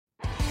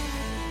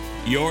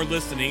You're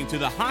listening to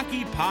the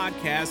Hockey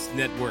Podcast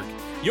Network,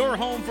 your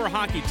home for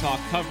hockey talk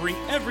covering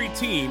every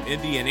team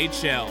in the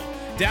NHL.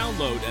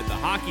 Download at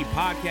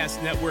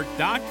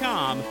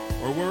thehockeypodcastnetwork.com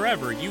or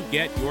wherever you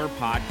get your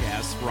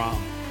podcasts from.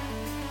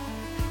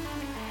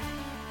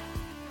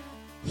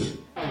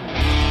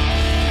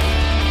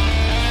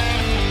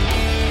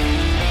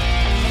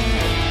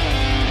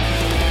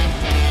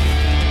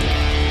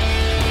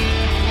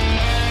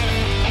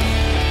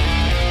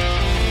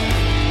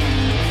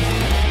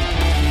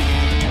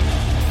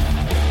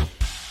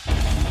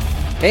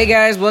 Hey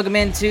guys, welcome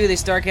into the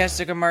Starcast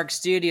Sticker Marks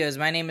studios.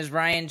 My name is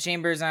Ryan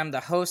Chambers. I'm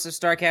the host of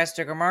Starcast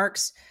Sticker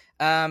Marks.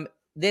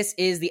 This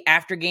is the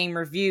after game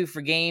review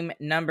for game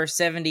number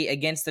 70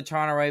 against the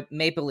Toronto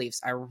Maple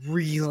Leafs. I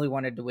really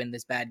wanted to win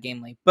this bad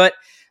game late, but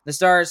the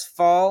Stars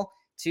fall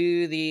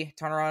to the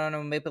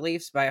Toronto Maple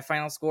Leafs by a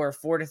final score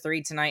of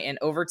 4-3 tonight in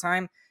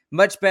overtime.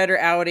 Much better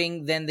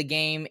outing than the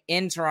game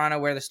in Toronto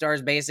where the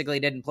Stars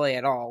basically didn't play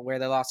at all, where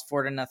they lost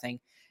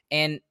 4-0.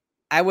 And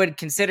I would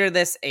consider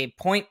this a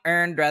point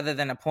earned rather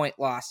than a point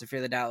lost if you're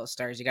the Dallas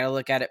Stars. You got to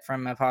look at it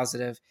from a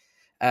positive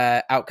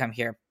outcome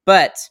here.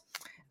 But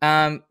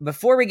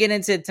before we get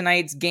into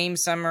tonight's game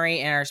summary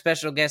and our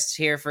special guests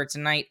here for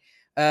tonight,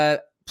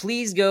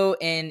 please go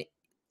and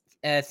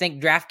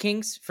thank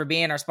DraftKings for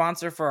being our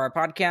sponsor for our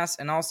podcast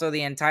and also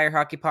the entire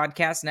Hockey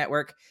Podcast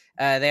Network.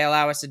 They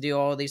allow us to do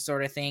all these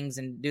sort of things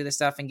and do this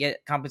stuff and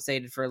get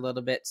compensated for a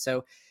little bit.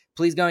 So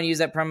please go and use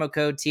that promo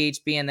code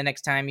THBN the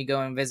next time you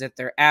go and visit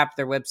their app,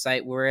 their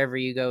website, wherever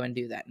you go and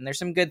do that. And there's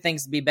some good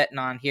things to be betting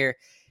on here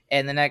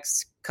in the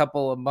next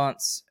couple of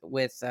months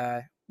with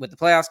the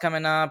playoffs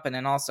coming up and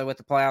then also with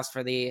the playoffs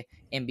for the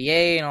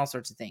NBA and all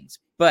sorts of things.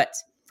 But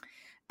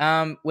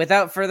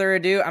without further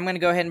ado, I'm going to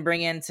go ahead and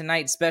bring in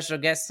tonight's special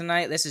guest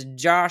tonight. This is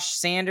Josh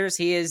Sanders.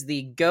 He is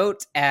the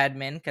GOAT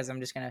admin, because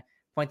I'm just going to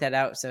point that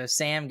out so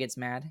Sam gets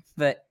mad.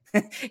 But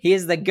he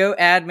is the GOAT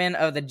admin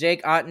of the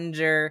Jake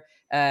Ottinger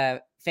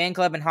fan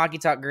club and hockey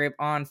talk group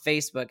on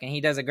Facebook, and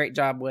he does a great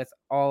job with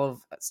all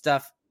of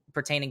stuff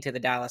pertaining to the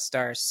Dallas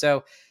Stars.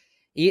 So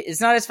it's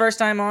not his first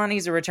time on.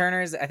 He's a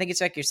returner. I think it's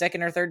like your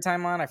second or third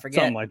time on. I forget.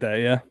 Something like that,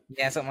 yeah.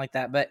 Yeah, something like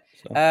that. But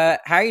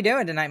how are you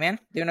doing tonight, man?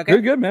 Doing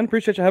okay? Good, man.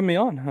 Appreciate you having me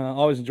on.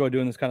 Always enjoy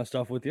doing this kind of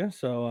stuff with you.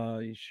 So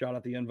you shot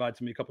out the invite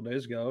to me a couple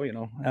days ago. You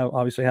know, I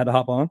obviously had to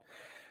hop on.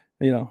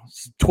 You know,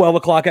 it's 12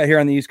 o'clock out here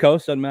on the East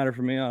Coast. Doesn't matter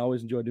for me. I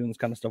always enjoy doing this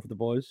kind of stuff with the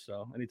boys.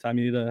 So anytime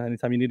you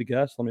need a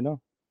guest, let me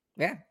know.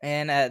 Yeah,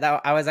 and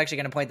I was actually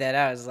going to point that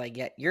out. I was like,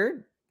 yeah,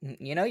 you're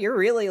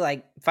really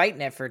like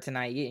fighting it for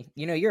tonight.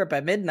 You're up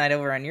at midnight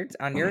over on your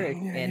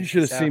end. You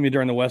should have seen me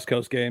during the West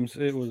Coast games.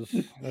 It was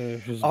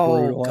oh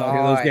brutal.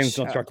 gosh. Those games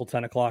don't start till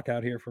 10 o'clock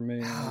out here for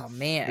me. Oh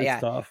man,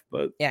 it's tough,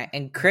 but yeah.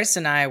 And Chris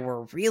and I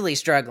were really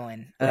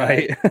struggling.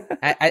 Right.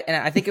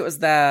 I think it was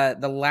the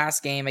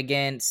last game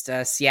against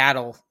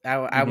Seattle.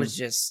 I was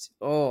just,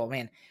 oh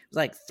man.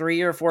 Like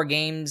 3 or 4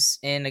 games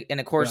in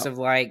a course of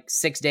like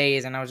 6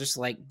 days, and I was just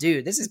like,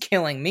 dude, this is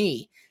killing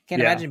me.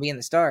 Can't imagine being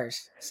the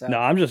Stars. So no,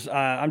 I'm just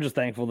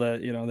thankful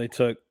that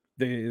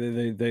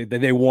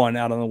they won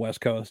out on the West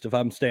Coast. If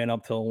I'm staying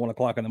up till 1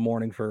 o'clock in the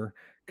morning for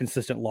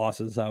consistent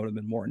losses, I would have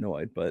been more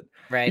annoyed. But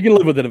you can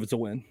live with it if it's a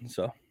win.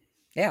 So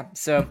yeah,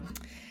 so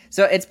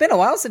it's been a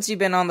while since you've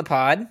been on the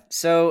pod.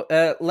 So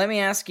let me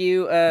ask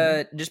you,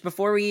 just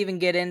before we even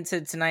get into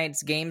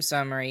tonight's game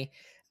summary.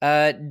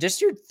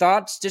 Just your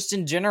thoughts, just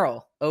in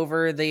general,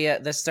 over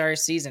the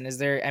Stars season. Is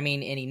there,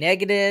 any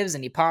negatives,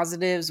 any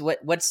positives?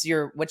 What's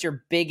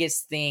your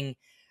biggest thing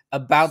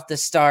about the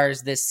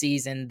Stars this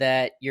season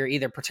that you're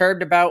either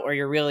perturbed about or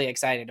you're really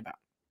excited about?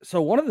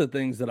 So one of the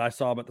things that I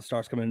saw about the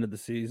Stars coming into the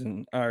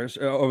season, or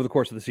over the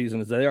course of the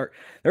season, is they're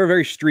a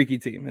very streaky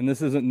team, and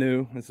this isn't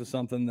new. This is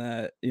something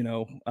that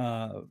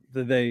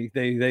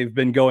they've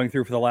been going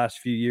through for the last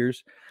few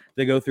years.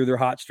 They go through their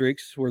hot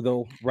streaks where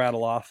they'll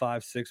rattle off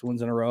 5-6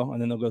 wins in a row,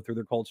 and then they'll go through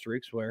their cold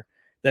streaks where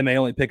they may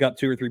only pick up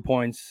 2 or 3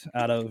 points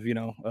out of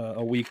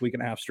a week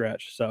and a half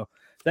stretch. So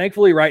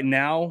thankfully, right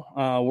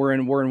now we're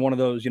in one of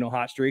those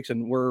hot streaks,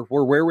 and we're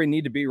where we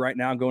need to be right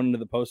now going into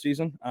the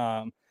postseason.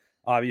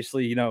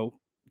 Obviously,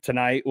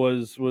 tonight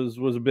was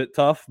a bit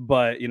tough,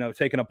 but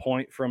taking a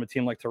point from a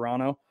team like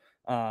Toronto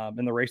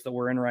in the race that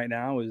we're in right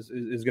now is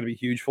going to be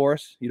huge for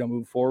us.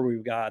 Moving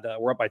forward,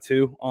 we're up by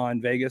 2 on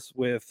Vegas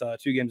with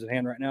 2 games in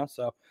hand right now.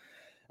 So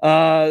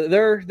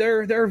there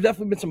have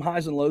definitely been some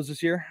highs and lows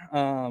this year.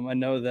 I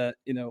know that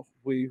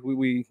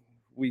we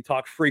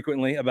talk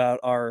frequently about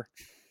our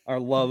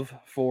love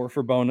for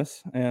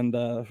Bonus and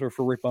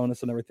for Rick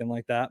Bonus and everything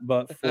like that,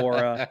 but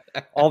for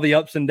all the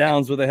ups and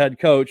downs with the head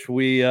coach,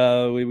 we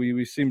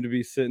seem to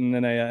be sitting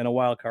in a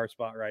wild card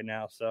spot right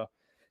now. So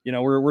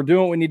we're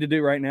doing what we need to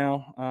do right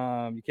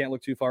now. You can't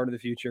look too far into the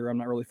future. I'm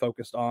not really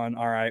focused on,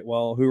 all right,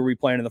 well, who are we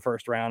playing in the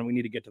first round? We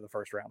need to get to the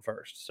first round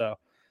first. So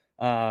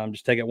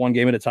just take it one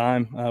game at a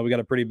time. We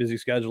got a pretty busy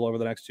schedule over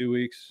the next 2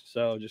 weeks.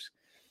 So just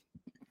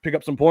pick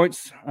up some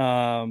points.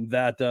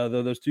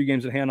 Those 2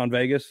 games at hand on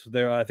Vegas,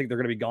 I think they're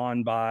going to be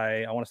gone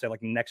by, I want to say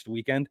like next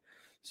weekend.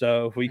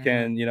 So if we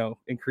can,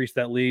 increase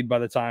that lead by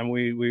the time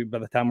we're,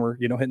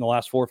 hitting the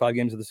last 4 or 5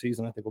 games of the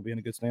season, I think we'll be in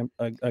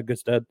a good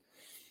stead.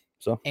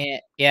 So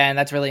and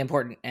that's really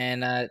important.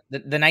 And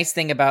the nice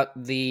thing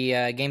about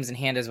the games in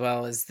hand as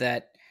well is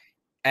that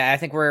I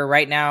think we're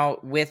right now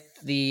with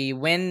the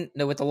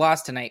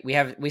loss tonight.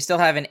 We still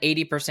have an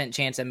 80%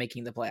 chance of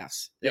making the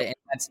playoffs. Yep.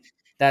 And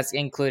that's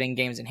including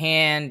games in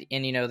hand,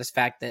 and this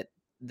fact that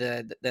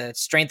the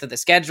strength of the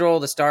schedule,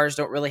 the Stars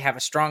don't really have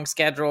a strong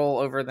schedule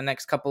over the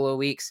next couple of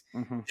weeks,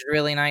 which is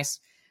really nice.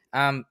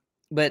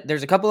 But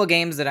there's a couple of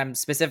games that I'm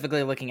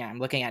specifically looking at. I'm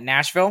looking at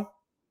Nashville.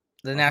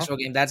 The Nashville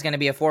game, that's going to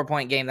be a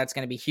 4-point game. That's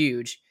going to be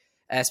huge,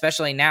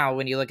 especially now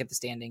when you look at the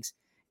standings.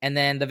 And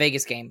then the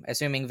Vegas game,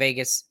 assuming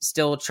Vegas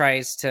still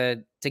tries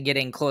to get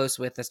in close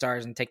with the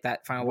Stars and take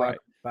that final wild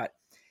spot.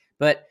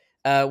 But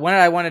what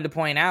I wanted to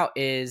point out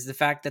is the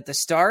fact that the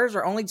Stars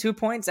are only 2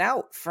 points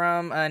out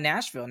from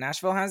Nashville.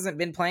 Nashville hasn't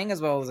been playing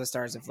as well as the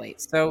Stars of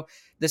late. So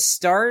the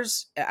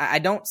Stars, I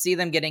don't see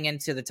them getting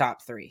into the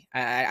top 3.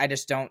 I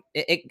just don't.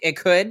 It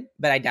could,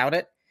 but I doubt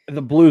it.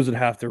 The Blues would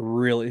have to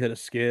really hit a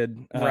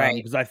skid, right?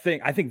 Because I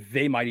think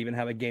they might even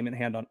have a game in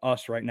hand on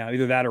us right now.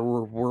 Either that,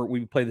 or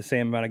we play the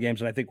same amount of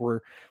games, and I think we're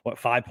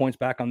 5 points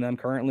back on them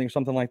currently, or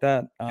something like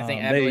that.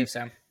 I believe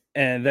so.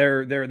 And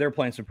they're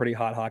playing some pretty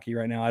hot hockey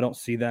right now. I don't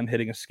see them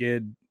hitting a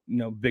skid,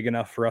 big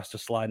enough for us to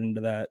slide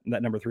into that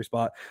number 3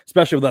 spot,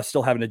 especially with us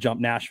still having to jump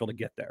Nashville to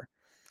get there.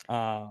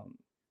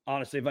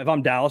 Honestly, if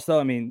I'm Dallas, though,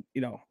 I mean,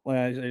 like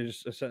I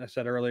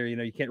said earlier,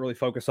 you can't really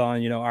focus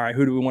on, all right,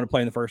 who do we want to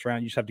play in the first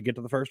round? You just have to get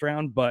to the first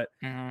round, but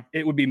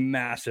it would be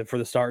massive for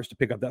the Stars to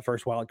pick up that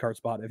first wild card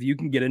spot. If you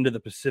can get into the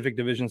Pacific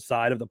Division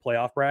side of the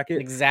playoff bracket,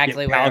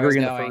 exactly get Calgary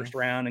in the first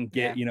round and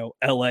get,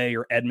 LA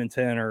or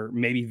Edmonton or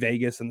maybe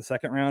Vegas in the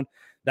second round,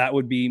 that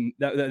would be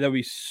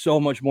so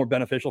much more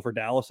beneficial for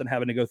Dallas than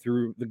having to go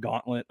through the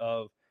gauntlet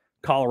of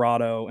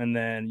Colorado and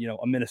then,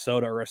 a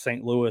Minnesota or a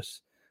St.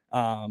 Louis.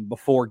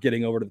 Before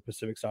getting over to the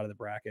Pacific side of the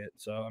bracket.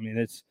 So, I mean,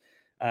 it's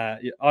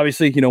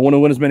obviously, want to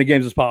win as many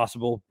games as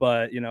possible,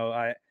 but,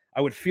 I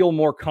would feel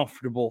more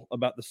comfortable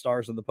about the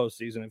Stars in the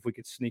postseason if we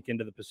could sneak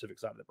into the Pacific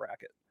side of the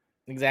bracket.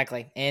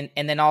 Exactly. And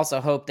then also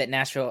hope that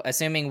Nashville,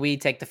 assuming we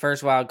take the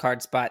first wild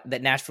card spot,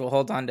 that Nashville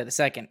hold on to the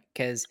second.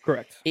 Because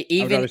correct.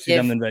 Even I would rather see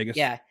them than Vegas.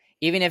 Yeah.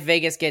 Even if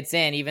Vegas gets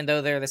in, even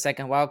though they're the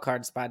second wild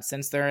card spot,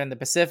 since they're in the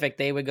Pacific,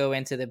 they would go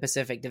into the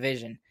Pacific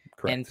Division.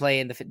 Correct. And play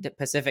in the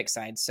Pacific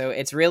side. So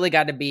it's really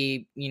got to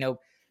be,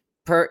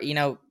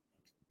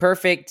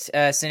 perfect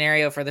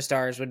scenario for the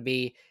Stars would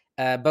be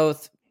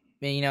both,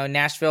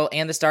 Nashville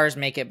and the Stars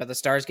make it, but the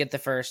Stars get the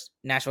first,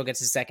 Nashville gets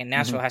the second.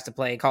 Nashville has to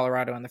play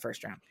Colorado in the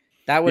first round.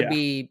 That would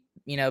be,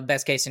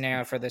 best case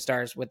scenario for the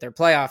Stars with their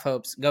playoff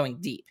hopes going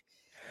deep.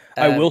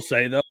 I will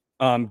say, though,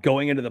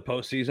 going into the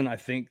postseason, I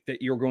think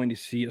that you're going to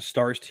see a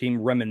Stars team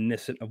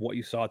reminiscent of what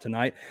you saw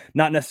tonight.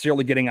 Not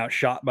necessarily getting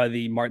outshot by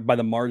the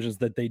margins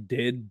that they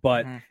did,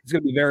 but it's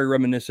going to be very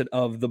reminiscent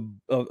of the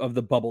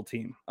bubble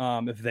team.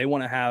 If they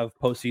want to have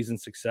postseason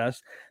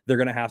success, they're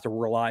going to have to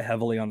rely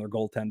heavily on their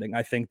goaltending.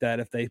 I think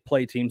that if they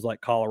play teams like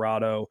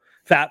Colorado,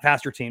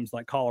 faster teams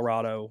like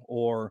Colorado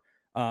or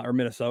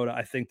Minnesota,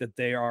 I think that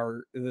they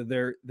have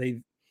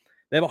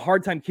a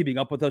hard time keeping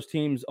up with those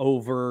teams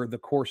over the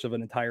course of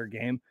an entire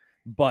game.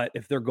 But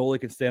if their goalie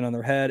can stand on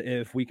their head,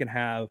 if we can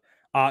have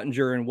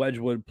Ottinger and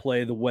Wedgwood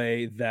play the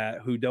way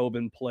that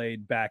Hudobin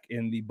played back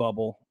in the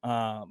bubble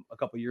a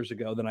couple years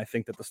ago, then I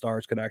think that the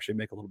Stars could actually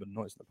make a little bit of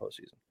noise in the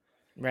postseason.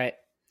 Right.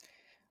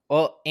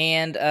 Well,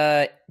 and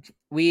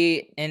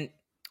we're going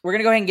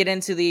to go ahead and get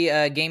into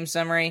the game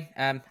summary.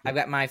 I've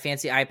got my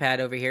fancy iPad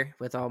over here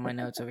with all my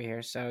notes over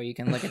here, so you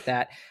can look at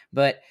that.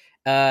 But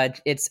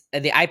it's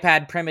the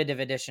iPad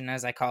Primitive Edition,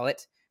 as I call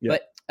it. Yep.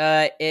 But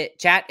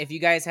chat, if you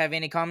guys have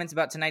any comments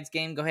about tonight's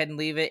game, go ahead and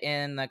leave it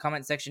in the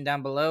comment section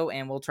down below,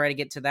 and we'll try to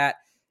get to that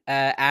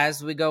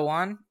as we go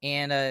on.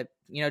 And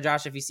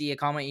Josh, if you see a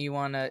comment you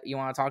want to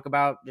talk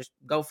about, just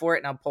go for it,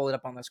 and I'll pull it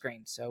up on the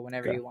screen. So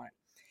whenever you want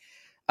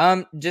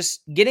it.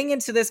 Just getting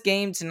into this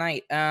game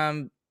tonight.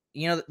 The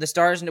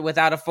Stars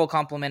without a full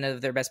complement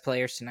of their best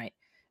players tonight.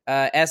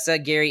 Essa,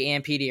 Gary,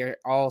 and Petey are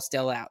all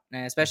still out,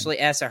 and especially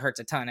Essa hurts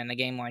a ton in a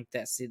game like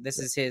this. This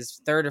is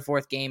his third or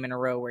fourth game in a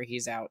row where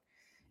he's out.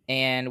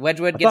 And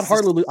Wedgwood gets.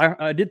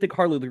 I did think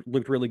Harley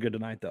looked really good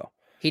tonight, though.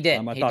 He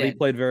did. I thought he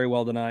played very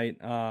well tonight.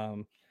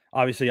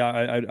 Obviously,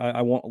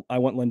 I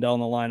want Lindell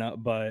in the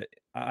lineup, but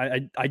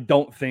I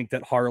don't think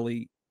that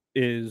Harley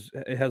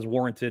has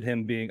warranted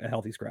him being a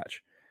healthy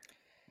scratch.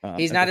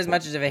 He's not as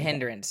much of a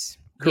hindrance.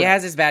 Correct. He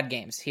has his bad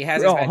games.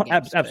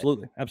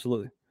 Absolutely.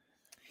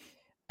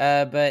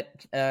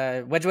 But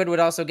Wedgwood would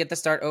also get the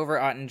start over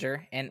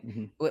Ottinger.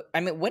 And I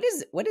mean, what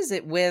is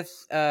it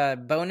with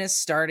Bowness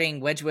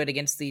starting Wedgwood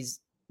against these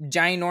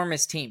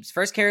ginormous teams?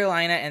 First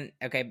Carolina and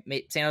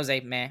San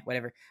Jose,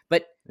 whatever.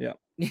 But yeah,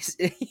 here's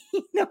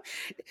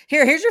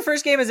your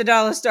first game as a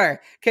Dallas Star.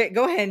 Okay,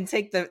 go ahead and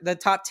take the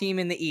top team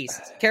in the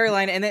East,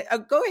 Carolina, and then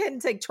go ahead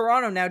and take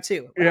Toronto now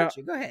too. Go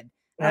ahead.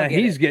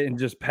 He's getting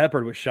just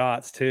peppered with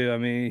shots too. I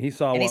mean, he's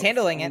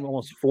handling it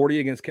almost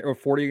 40 against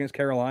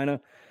Carolina.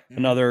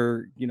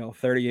 another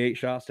 38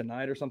 shots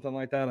tonight or something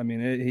like that. I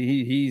mean,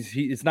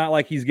 it's not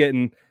like he's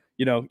getting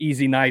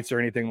easy nights or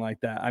anything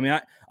like that. I mean,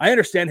 I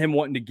understand him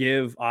wanting to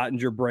give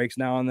Ottinger breaks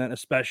now and then,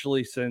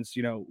 especially since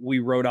we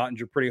rode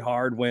Ottinger pretty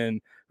hard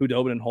when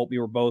Hudobin and Holtby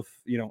were both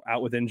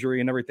out with injury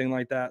and everything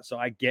like that. So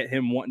I get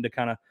him wanting to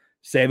kind of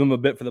save him a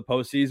bit for the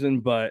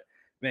postseason. But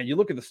man, you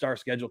look at the Star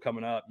schedule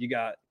coming up. You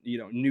got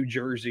New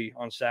Jersey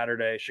on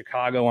Saturday,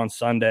 Chicago on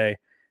Sunday.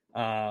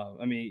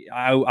 I mean,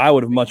 I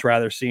would have much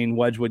rather seen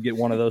Wedgwood get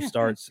one of those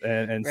starts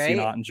and right? seen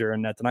Ottinger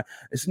in net tonight.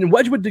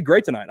 Wedgwood did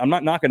great tonight. I'm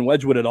not knocking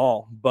Wedgwood at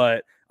all,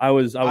 but I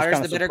was kind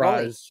of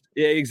surprised.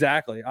 Yeah,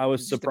 exactly. I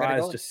was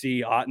surprised to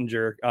see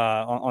Ottinger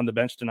on the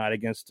bench tonight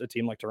against a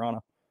team like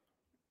Toronto.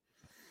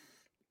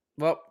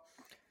 Well,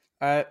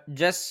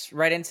 just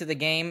right into the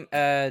game.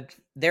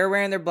 They're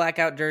wearing their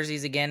blackout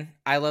jerseys again.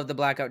 I love the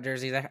blackout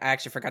jerseys. I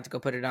actually forgot to go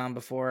put it on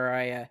before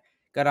I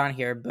got on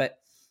here, but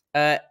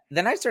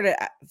then I started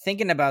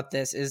thinking about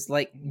this. Is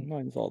like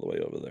mine's all the way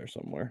over there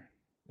somewhere.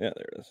 Yeah,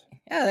 there it is.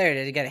 Yeah, there it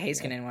is. You got a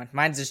Heiskanen one.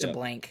 Mine's just a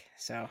blank,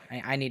 so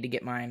I need to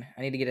get mine.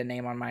 I need to get a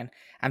name on mine.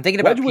 I'm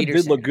thinking about Wedgwood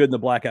Peterson. Did look good in the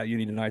blackout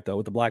uni tonight, though,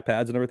 with the black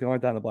pads and everything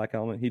like that, and the black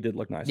helmet. He did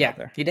look nice out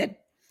there. He did.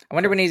 I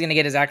wonder when he's going to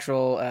get his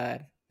actual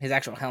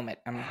helmet.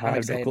 I'm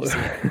excited to see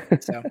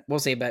it. So we'll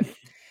see. But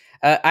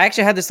I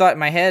actually had this thought in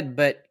my head.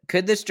 But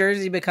could this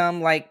jersey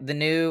become like the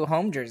new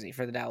home jersey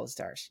for the Dallas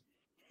Stars?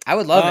 I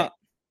would love it.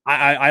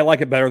 I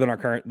like it better than our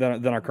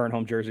current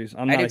home jerseys.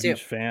 I'm not a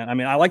huge fan. I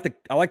mean, I like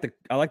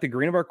the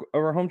green of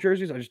our home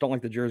jerseys. I just don't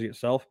like the jersey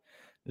itself.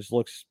 It just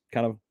looks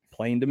kind of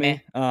plain to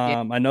me.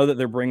 I know that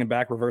they're bringing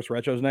back reverse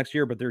retros next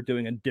year, but they're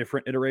doing a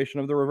different iteration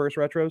of the reverse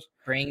retros.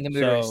 Bring the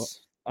Mooters.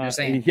 I'm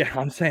saying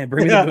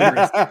bring me the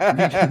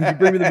Mooters. You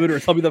bring me the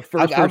Mooters. I'll be the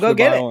first. I'll go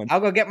get it. One. I'll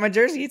go get my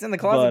jersey. It's in the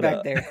closet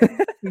back there.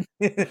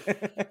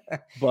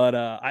 But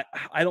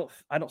I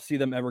don't see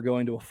them ever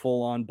going to a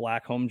full on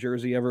black home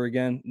jersey ever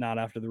again. Not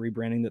after the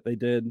rebranding that they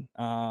did.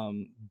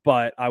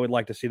 But I would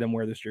like to see them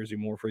wear this jersey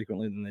more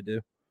frequently than they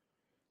do.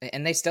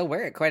 And they still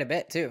wear it quite a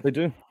bit too. They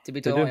do. To be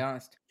totally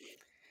honest.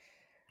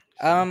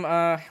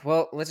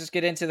 Well, let's just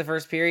get into the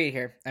first period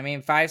here. I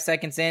mean, 5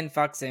 seconds in,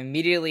 Fox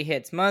immediately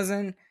hits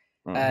Muzzin.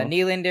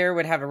 Nylander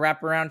would have a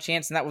wraparound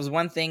chance, and that was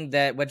one thing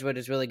that Wedgwood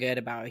is really good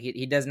about.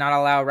 He does not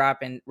allow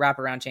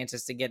wraparound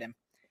chances to get him.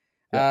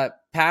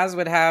 Paz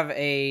would have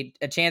a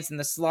chance in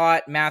the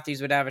slot.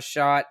 Matthews would have a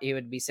shot. He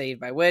would be saved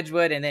by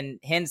Wedgwood, and then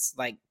Hintz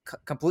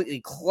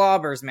completely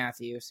clobbers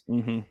Matthews.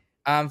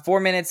 4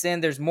 minutes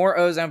in, there's more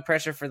ozone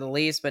pressure for the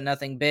Leafs, but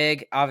nothing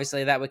big.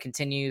 Obviously, that would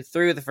continue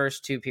through the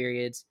first two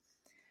periods.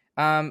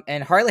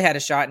 And Harley had a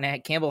shot,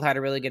 and Campbell had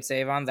a really good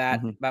save on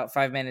that about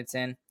 5 minutes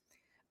in.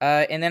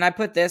 And then I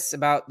put this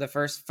about the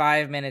first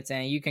 5 minutes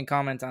in. You can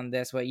comment on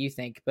this, what you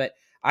think. But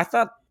I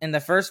thought in the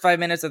first 5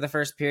 minutes of the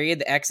first period,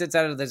 the exits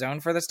out of the zone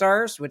for the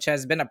Stars, which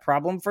has been a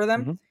problem for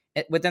them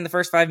within the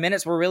first 5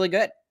 minutes, were really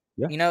good.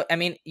 Yeah. I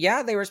mean,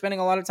 they were spending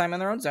a lot of time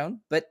in their own zone,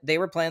 but they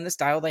were playing the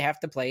style they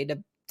have to play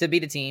to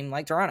beat a team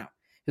like Toronto,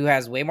 who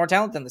has way more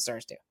talent than the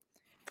Stars do.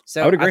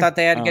 So I thought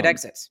they had good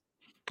exits.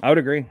 I would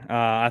agree.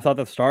 I thought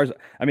the Stars,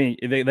 I mean,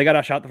 they got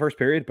outshot the first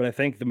period, but I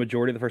think the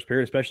majority of the first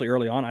period, especially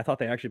early on, I thought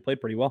they actually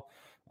played pretty well.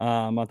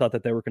 I thought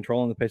that they were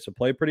controlling the pace of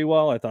play pretty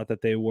well. I thought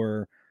that they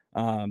were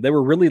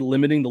really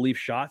limiting the Leafs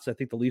shots. I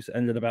think the Leafs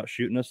ended up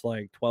shooting us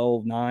like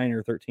 12-9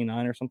 or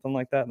 13-9 or something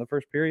like that in the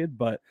first period.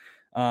 But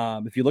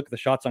if you look at the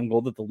shots on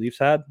goal that the Leafs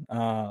had,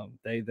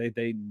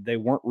 they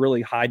weren't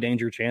really high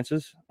danger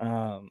chances.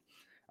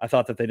 I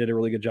thought that they did a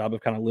really good job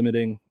of kind of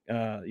limiting,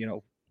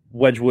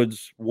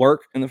 Wedgwood's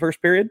work in the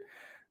first period.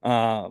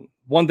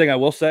 One thing I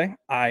will say,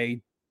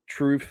 I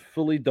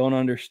truthfully don't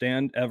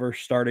understand ever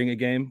starting a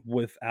game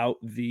without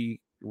the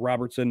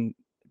Robertson,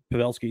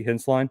 Pavelski,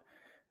 Hintz line.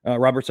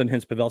 Robertson,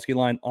 Hintz, Pavelski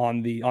line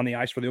on the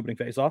ice for the opening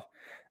faceoff.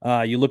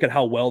 You look at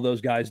how well those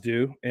guys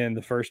do in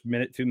the first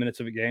 2 minutes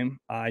of a game.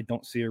 I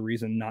don't see a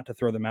reason not to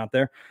throw them out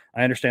there.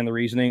 I understand the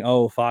reasoning.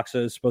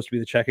 Foxa is supposed to be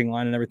the checking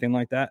line and everything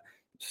like that.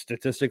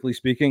 Statistically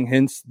speaking,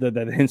 the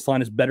Hintz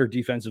line is better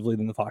defensively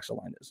than the Foxa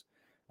line is.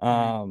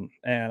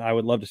 And I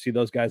would love to see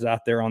those guys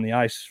out there on the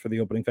ice for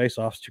the opening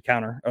faceoffs to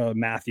counter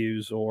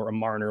Matthews or a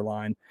Marner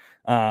line,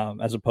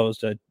 as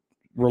opposed to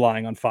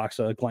relying on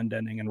Foxa,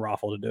 Glendening, and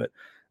Raffl to do it.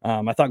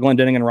 I thought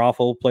Glendening and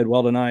Raffl played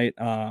well tonight.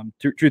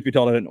 Truth be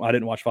told, I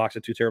didn't watch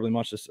Foxa too terribly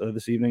much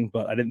this evening,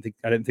 but I didn't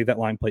think that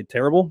line played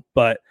terrible.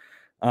 But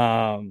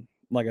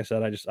like I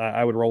said,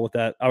 I would roll with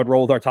that. I would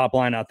roll with our top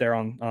line out there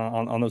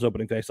on those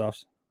opening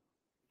faceoffs.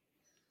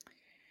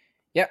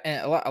 Yeah,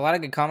 and a lot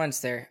of good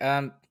comments there.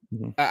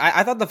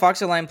 I thought the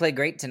Foxa line played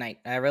great tonight.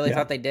 I really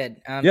thought they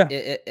did.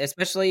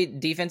 Especially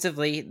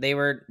defensively, they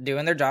were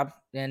doing their job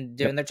and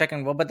doing their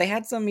checking well. But they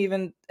had some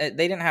they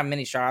didn't have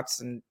many shots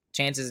and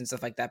chances and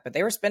stuff like that. But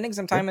they were spending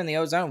some time in the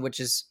O zone, which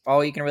is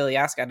all you can really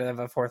ask out of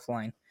a fourth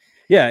line.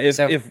 Yeah,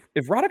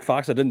 if Roddick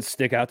Fox didn't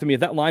stick out to me, if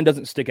that line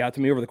doesn't stick out to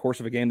me over the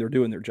course of a game, they're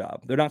doing their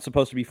job. They're not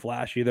supposed to be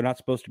flashy. They're not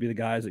supposed to be the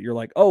guys that you're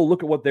like, oh,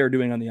 look at what they're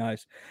doing on the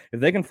ice. If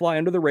they can fly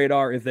under the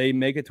radar, if they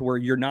make it to where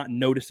you're not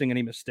noticing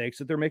any mistakes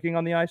that they're making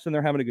on the ice, then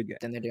they're having a good game.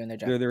 Then they're doing their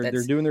job.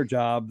 They're doing their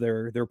job.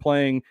 They're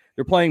playing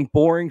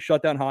boring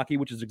shutdown hockey,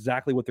 which is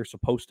exactly what they're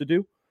supposed to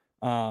do.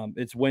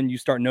 It's when you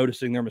start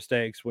noticing their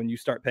mistakes, when you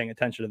start paying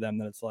attention to them,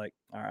 then it's like,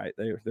 all right,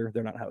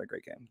 they're not having a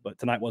great game. But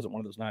tonight wasn't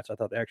one of those nights. I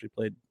thought they actually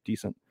played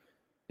decent.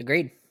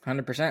 Agreed,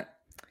 100%.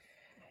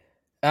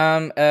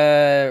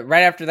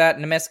 Right after that,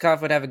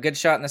 Nemestikov would have a good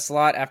shot in the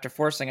slot after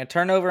forcing a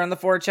turnover on the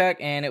forecheck,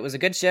 and it was a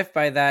good shift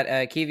by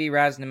that Kivi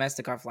Raz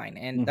Nemestikov line.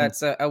 And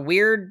that's a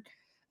weird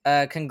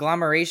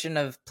conglomeration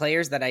of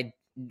players that I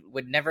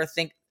would never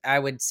think I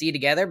would see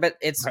together, but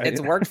it's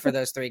worked for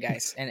those three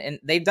guys, and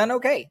they've done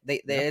okay.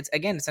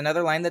 It's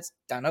another line that's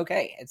done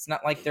okay. It's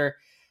not like they're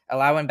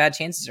allowing bad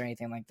chances or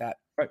anything like that.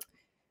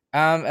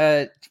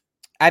 Right.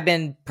 I've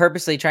been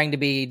purposely trying to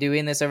be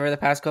doing this over the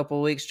past couple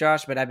of weeks,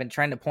 Josh, but I've been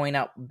trying to point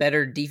out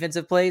better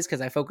defensive plays because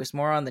I focus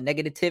more on the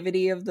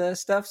negativity of the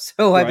stuff.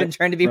 So I've been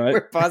trying to be more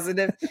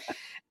positive.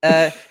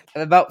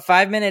 About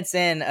 5 minutes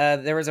in,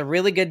 there was a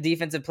really good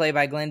defensive play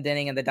by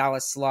Glendening in the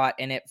Dallas slot,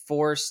 and it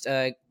forced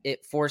the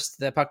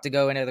puck to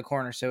go into the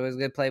corner. So it was a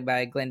good play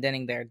by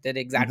Glendening there. Did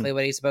exactly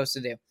what he's supposed to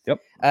do. Yep.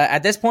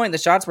 At this point, the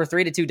shots were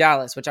 3-2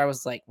 Dallas, which I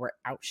was like, we're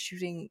out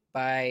shooting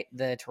by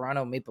the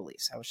Toronto Maple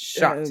Leafs. I was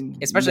shocked,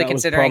 especially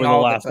considering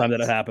all the last time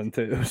that it happened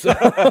too. So.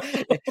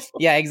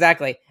 Yeah,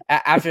 exactly.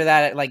 After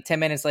that, like 10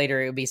 minutes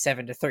later, it would be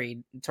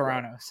 7-3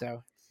 Toronto.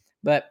 So,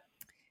 but.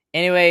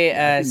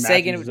 Anyway,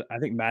 Seguin. I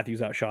think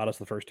Matthews outshot us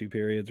the first two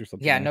periods or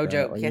something. Yeah, like no that.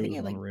 joke. Like, I think he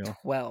had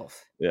like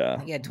 12. Yeah, I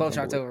think he had 12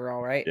 shots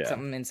overall, right? Yeah.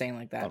 Something insane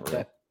like that.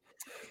 Unreal.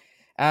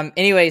 But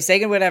anyway,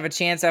 Seguin would have a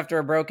chance after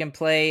a broken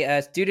play.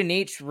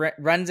 Studenich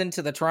runs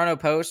into the Toronto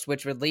post,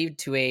 which would lead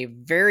to a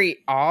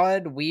very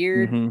odd,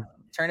 weird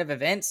turn of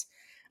events.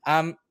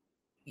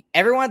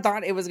 Everyone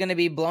thought it was going to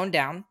be blown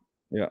down.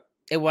 Yeah,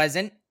 it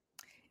wasn't.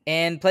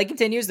 And play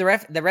continues. The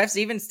ref's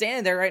even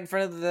standing there right in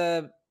front of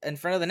the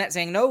net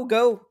saying, no,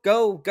 go.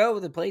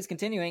 The play's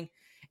continuing.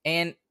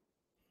 And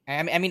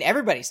I mean,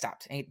 everybody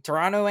stopped.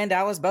 Toronto and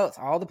Dallas both.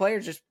 All the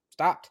players just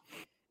stopped.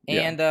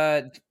 Yeah.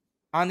 And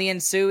on the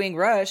ensuing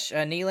rush,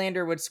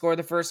 Nylander would score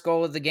the first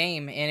goal of the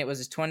game, and it was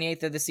his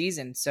 28th of the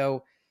season.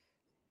 So,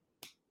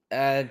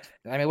 I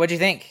mean, what'd you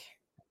think?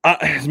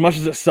 As much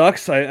as it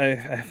sucks,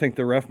 I think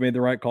the ref made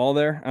the right call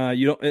there. I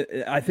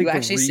think you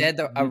actually said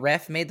a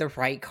ref made the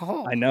right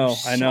call. I know.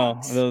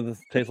 Although this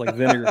tastes like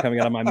vinegar coming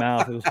out of my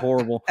mouth. It was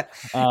horrible.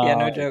 Yeah,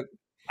 no joke.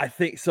 I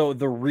think so.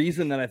 The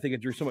reason that I think it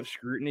drew so much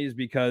scrutiny is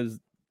because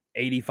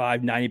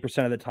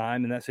 85-90% of the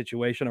time in that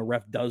situation, a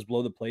ref does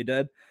blow the play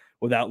dead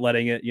without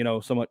letting it,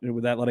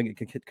 without letting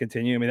it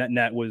continue. I mean, that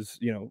net was,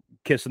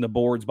 kissing the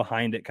boards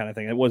behind it kind of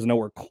thing. It was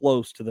nowhere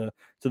close to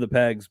the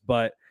pegs,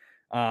 but.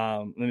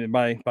 I mean,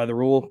 by the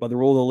rule of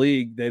the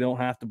league, they don't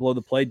have to blow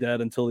the play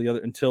dead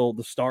until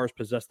the Stars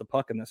possess the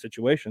puck in that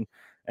situation,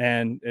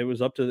 and it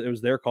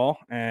was their call.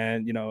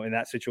 And in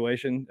that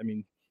situation, I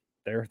mean,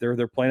 they're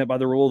playing it by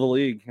the rule of the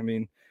league. I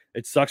mean,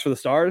 it sucks for the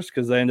Stars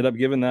because they ended up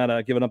giving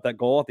up that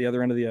goal at the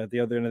other end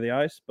of the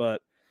ice.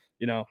 But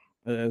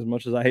as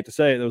much as I hate to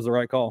say it was the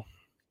right call.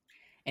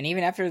 And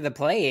even after the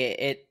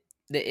play,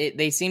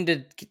 they seemed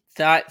to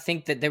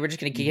think that they were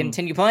just going to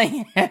continue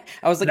playing. I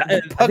was like,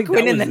 I think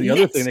that was the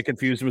other thing that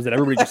confused me was that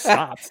everybody just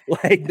stopped.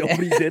 Like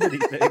nobody did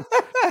anything.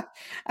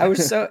 I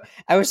was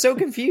so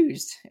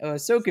confused.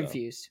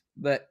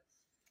 But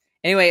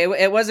anyway,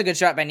 it was a good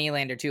shot by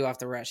Nylander too off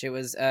the rush. It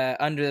was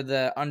under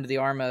the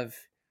arm of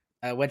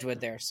Wedgwood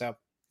there. So,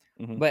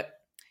 but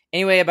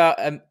anyway,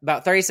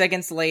 about 30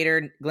 seconds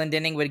later,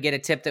 Glendening would get a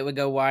tip that would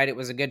go wide. It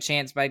was a good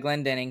chance by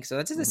Glendening. So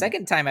that's the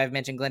second time I've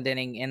mentioned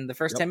Glendening in the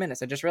first 10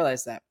 minutes. I just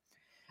realized that.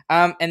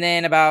 And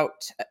then about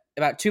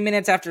 2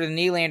 minutes after the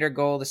Nylander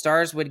goal, the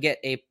Stars would get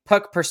a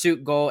puck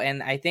pursuit goal,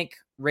 and I think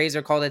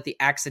Razor called it the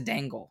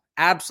accidental.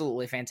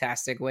 Absolutely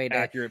fantastic way to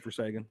accurate for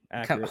Seguin.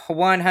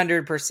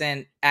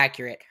 100%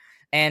 accurate.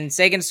 And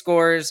Seguin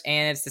scores,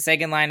 and it's the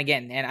Seguin line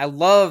again. And I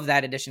love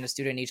that addition of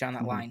Studenich on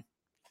that line.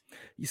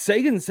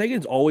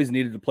 Sagan's always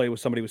needed to play with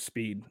somebody with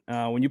speed.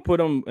 When you put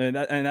him, and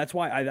that's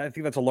why I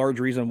think that's a large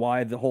reason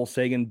why the whole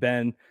Seguin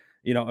Ben,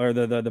 or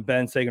the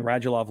Ben Seguin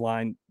Radulov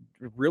line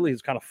really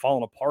has kind of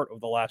fallen apart over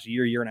the last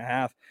year and a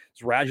half.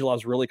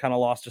 Radulov's really kind of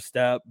lost a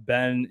step.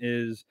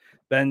 Ben's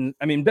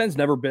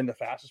never been the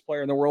fastest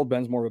player in the world.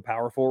 Ben's more of a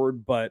power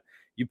forward, but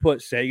you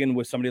put Seguin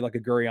with somebody like a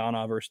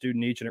Gurianov or a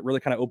Studenich, and it really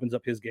kind of opens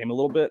up his game a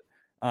little bit.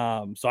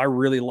 So I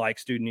really like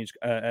Studenich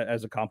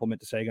as a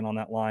compliment to Seguin on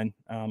that line.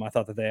 I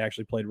thought that they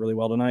actually played really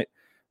well tonight.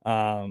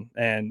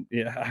 And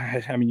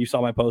yeah, I mean, you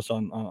saw my post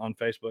on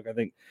Facebook. I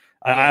think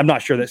I'm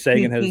not sure that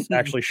Seguin has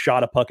actually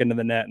shot a puck into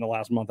the net in the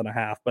last month and a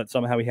half, but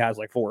somehow he has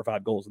like 4 or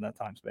 5 goals in that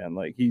time span.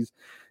 Like he's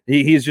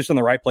just in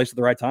the right place at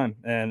the right time.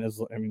 And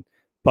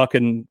puck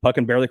can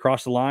barely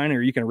cross the line,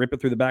 or you can rip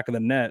it through the back of the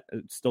net.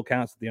 It still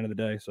counts at the end of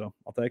the day. So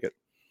I'll take it.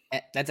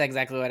 That's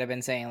exactly what I've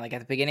been saying. Like at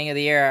the beginning of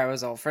the year, I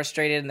was all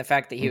frustrated in the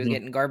fact that he was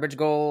getting garbage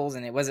goals,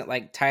 and it wasn't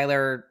like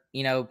Tyler,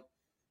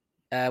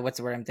 what's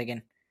the word I'm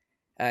thinking?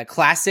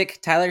 Classic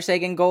Tyler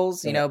Seguin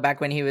goals,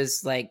 back when he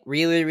was like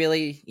really,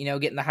 really,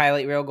 getting the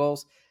highlight reel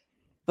goals.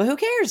 But who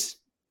cares?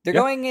 They're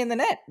going in the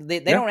net. They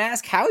don't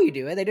ask how you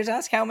do it. They just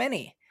ask how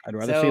many. I'd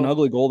rather see an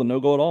ugly goal than no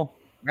goal at all.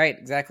 Right,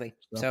 exactly.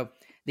 So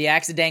the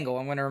accidental,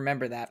 I'm going to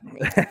remember that.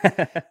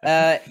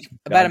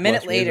 About a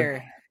minute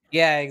later.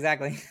 Yeah,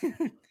 exactly.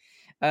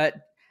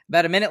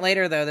 About a minute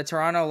later, though, the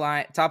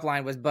Toronto top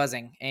line was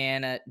buzzing,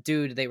 and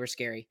dude, they were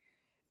scary.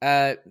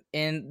 And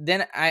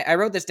then I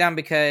wrote this down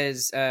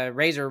because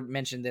Razor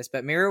mentioned this,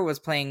 but Miro was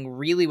playing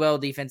really well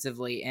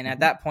defensively, and at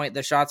that point,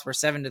 the shots were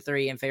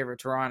 7-3 in favor of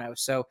Toronto.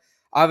 So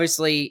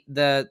obviously,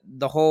 the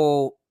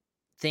whole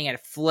thing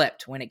had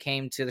flipped when it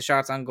came to the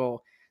shots on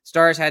goal.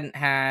 Stars hadn't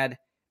had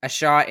a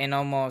shot in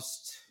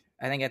almost,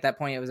 I think at that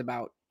point it was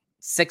about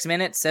 7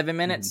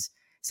 minutes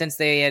since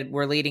they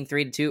were leading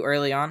 3-2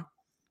 early on.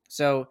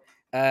 So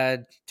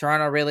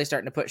Toronto really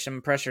starting to put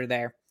some pressure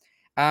there.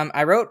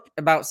 I wrote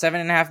about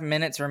 7.5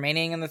 minutes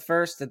remaining in the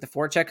first that the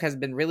forecheck has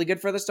been really good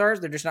for the Stars.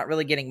 They're just not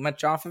really getting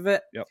much off of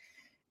it. Yep.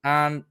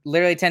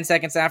 Literally 10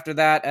 seconds after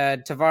that,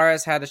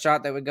 Tavares had a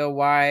shot that would go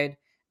wide.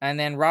 And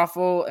then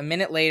Raffl, a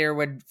minute later,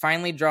 would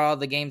finally draw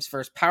the game's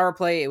first power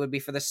play. It would be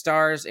for the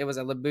Stars. It was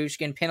a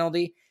Lyubushkin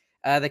penalty.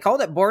 They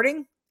called it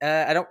boarding.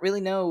 I don't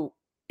really know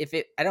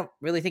I don't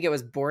really think it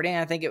was boarding.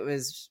 I think it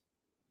was,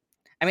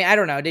 I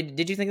don't know.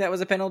 Did you think that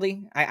was a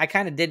penalty? I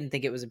kind of didn't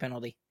think it was a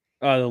penalty.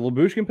 The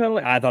Lyubushkin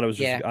penalty? I thought it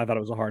was I thought it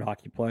was a hard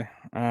hockey play.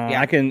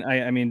 I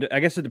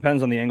guess it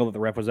depends on the angle that the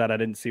ref was at. I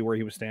didn't see where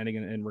he was standing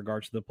in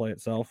regards to the play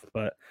itself,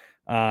 but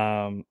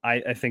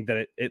I think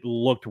that it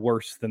looked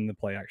worse than the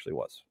play actually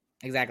was.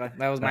 Exactly.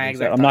 That was my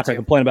exact. I'm not going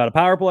to complain about a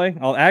power play.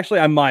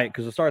 I might,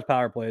 because the Stars'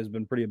 power play has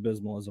been pretty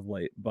abysmal as of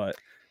late. But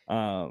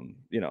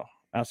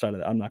outside of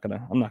that, I'm not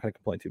gonna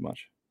complain too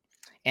much.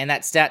 And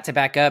that stat to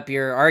back up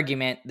your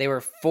argument, they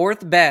were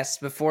 4th best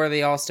before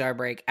the All-Star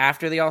break.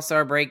 After the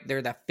All-Star break,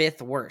 they're the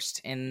 5th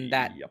worst in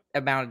that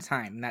amount of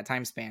time, in that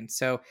time span.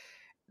 So,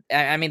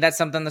 that's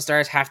something the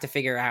Stars have to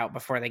figure out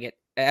before they get.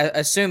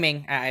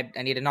 Assuming I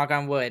need to knock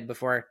on wood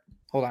before.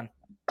 Hold on.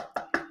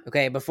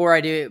 Okay, before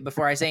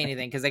I say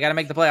anything, because they got to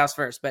make the playoffs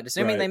first. But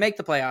assuming they make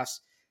the playoffs,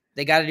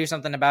 they got to do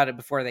something about it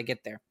before they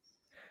get there.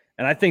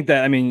 And I think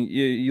that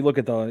you look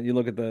at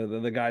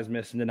the guys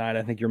missing tonight.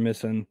 I think you're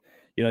missing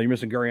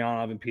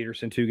Gurianov and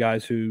Peterson, 2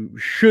 guys who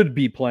should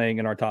be playing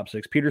in our top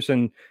 6.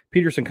 Peterson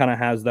kind of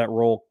has that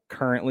role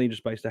currently,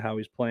 just based on how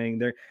he's playing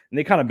there, and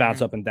they kind of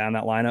bounce up and down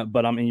that lineup.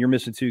 But you're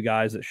missing 2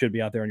 guys that should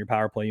be out there on your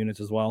power play units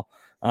as well.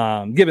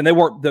 Given they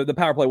weren't the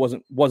power play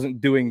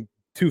wasn't doing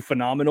too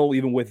phenomenal,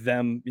 even with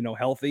them,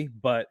 healthy,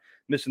 but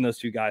missing those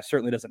 2 guys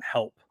certainly doesn't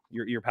help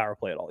your power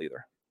play at all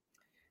either.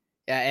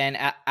 Yeah,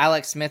 and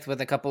Alex Smith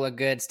with a couple of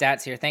good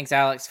stats here. Thanks,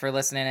 Alex, for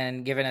listening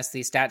and giving us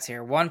these stats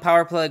here. 1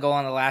 power play goal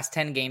in the last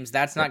 10 games.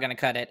 That's not going to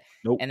cut it.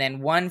 Nope. And then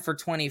 1 for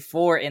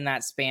 24 in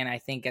that span, I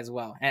think, as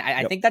well. And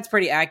I think that's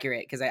pretty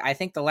accurate, because I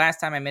think the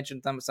last time I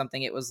mentioned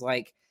something, it was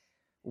like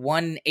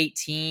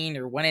 1-18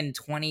 or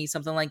 1-20,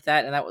 something like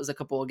that. And that was a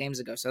couple of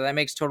games ago. So that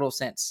makes total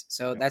sense.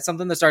 So that's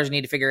something the Stars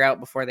need to figure out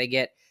before they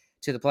get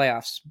to the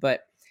playoffs.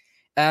 But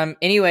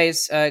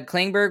anyways,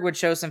 Klingberg would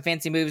show some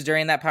fancy moves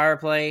during that power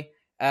play.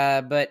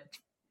 But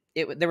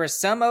there was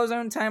some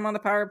ozone time on the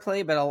power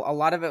play, but a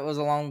lot of it was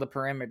along the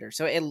perimeter.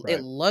 So it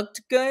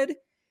looked good,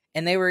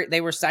 and they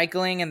were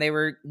cycling and they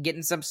were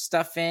getting some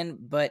stuff in,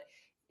 but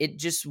it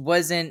just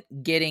wasn't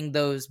getting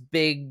those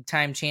big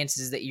time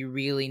chances that you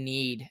really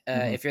need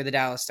if you're the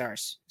Dallas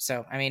Stars.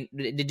 So,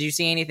 did you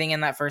see anything in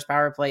that first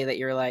power play that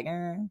you're like,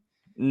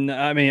 No,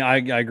 I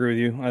agree with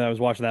you. I was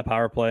watching that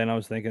power play and I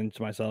was thinking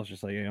to myself,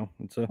 just like,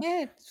 it's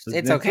okay.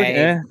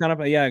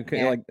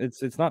 Like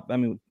it's not.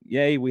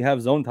 Yay, we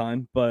have zone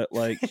time, but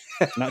like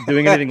not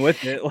doing anything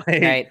with it. Like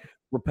right.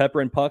 We're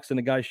peppering pucks in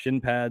the guy's shin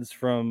pads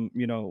from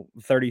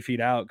 30 feet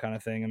out, kind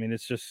of thing.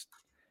 It's just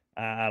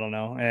I don't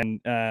know,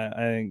 and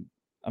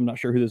I'm not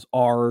sure who this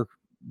R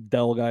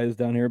Dell guy is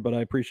down here, but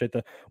I appreciate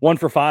the 1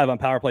 for 5 on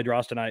power play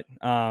draws tonight.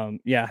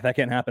 That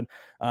can't happen.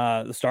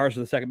 The Stars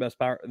are the second best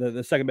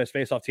the second best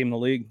faceoff team in the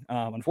league.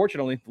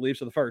 Unfortunately, the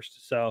Leafs are the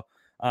first. So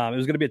it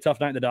was going to be a tough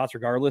night in the Dots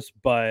regardless,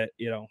 but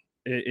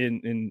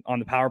in on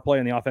the power play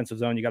in the offensive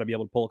zone, you got to be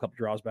able to pull a couple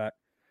draws back.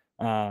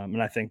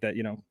 And I think that,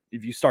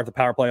 if you start the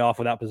power play off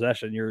without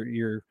possession,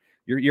 you're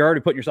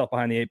already putting yourself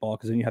behind the 8 ball,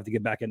 because then you have to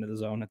get back into the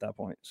zone at that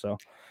point. So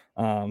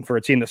for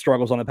a team that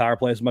struggles on the power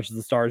play as much as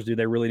the Stars do,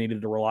 they really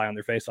needed to rely on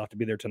their faceoff to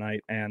be there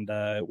tonight, and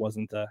it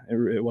wasn't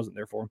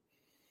there for them.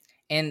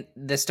 And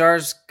the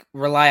Stars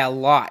rely a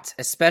lot,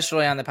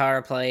 especially on the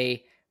power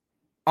play,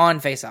 on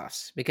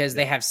faceoffs, because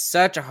they have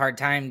such a hard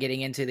time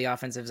getting into the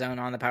offensive zone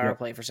on the power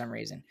play for some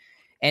reason.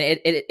 And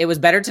it was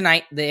better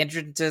tonight. The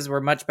entrances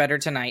were much better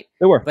tonight.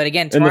 They were. But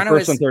again, Toronto in the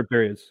first and third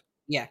periods.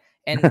 Yeah.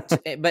 And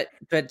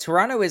but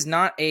Toronto is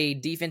not a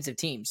defensive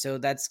team, so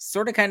that's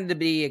sort of kind of to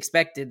be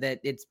expected, that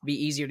it's be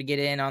easier to get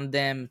in on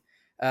them,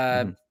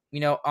 on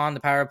the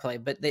power play.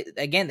 But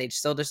they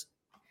still just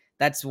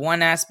that's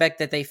one aspect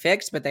that they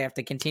fixed, but they have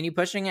to continue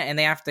pushing it, and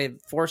they have to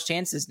force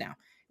chances now,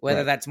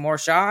 whether that's more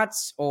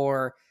shots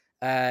or,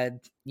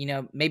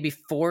 maybe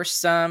force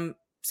some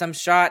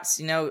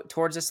shots,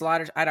 towards the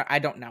sliders. I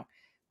don't know,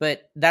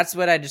 but that's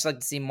what I just like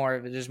to see more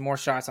of. There's more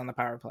shots on the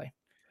power play.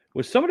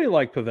 With somebody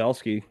like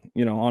Pavelski,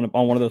 on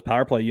one of those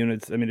power play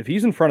units, I mean, if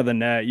he's in front of the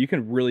net, you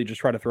can really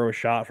just try to throw a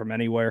shot from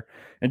anywhere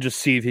and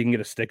just see if he can get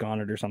a stick on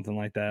it or something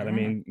like that. I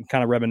mean,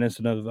 kind of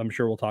reminiscent of, I'm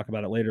sure we'll talk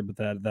about it later, but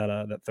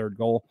that third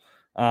goal.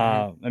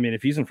 I mean,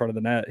 if he's in front of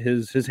the net,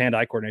 his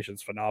hand-eye coordination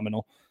is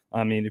phenomenal.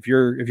 I mean, if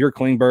you're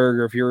Klingberg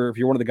or if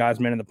you're one of the guys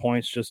manning the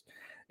points, just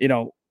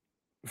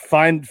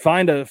find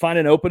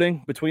an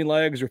opening between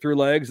legs or through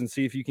legs and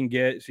see if you can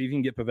get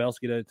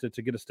Pavelski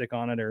to get a stick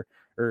on it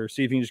or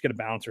see if you can just get a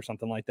bounce or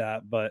something like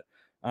that. But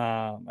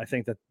I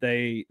think that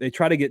they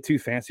try to get too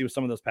fancy with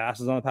some of those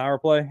passes on the power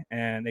play,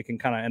 and they can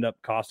kind of end up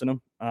costing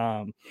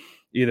them.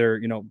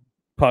 Either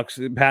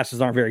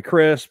passes aren't very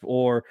crisp,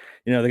 or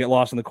they get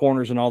lost in the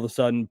corners, and all of a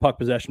sudden puck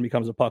possession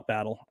becomes a puck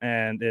battle,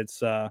 and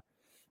it's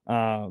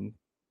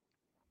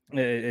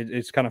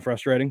it's kind of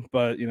frustrating.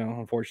 But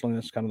unfortunately,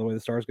 that's kind of the way the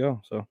Stars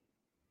go. So.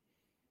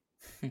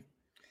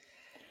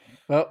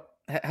 Well,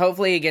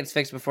 hopefully it gets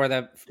fixed before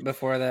the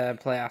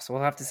playoffs. We'll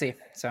have to see.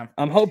 So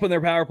I'm hoping their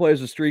power play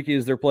is as streaky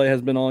as their play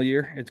has been all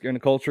year. It's going to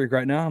cold streak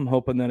right now. I'm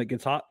hoping that it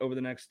gets hot over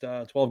the next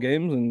 12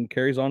 games and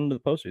carries on into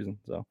the postseason.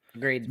 So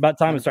agreed. It's about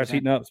time 100%. It starts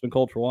heating up. It's been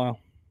cold for a while.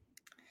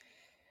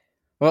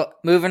 Well,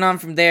 moving on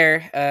from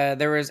there,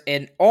 there was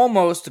an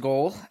almost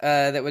goal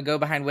that would go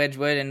behind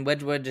Wedgwood, and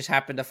Wedgwood just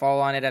happened to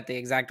fall on it at the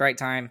exact right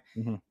time.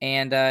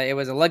 And it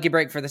was a lucky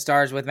break for the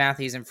Stars with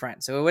Matthews in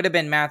front. So it would have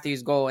been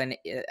Matthews' goal. And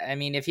I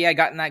mean, if he had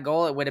gotten that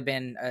goal, it would have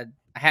been a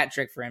hat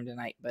trick for him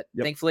tonight. But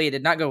thankfully, it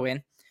did not go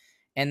in.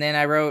 And then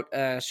I wrote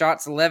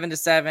shots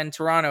 11-7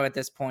 Toronto at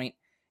this point.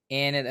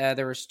 And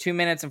there was 2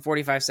 minutes and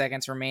 45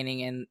 seconds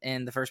remaining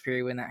in the first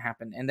period when that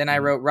happened. And then I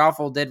wrote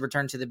Raffl did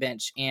return to the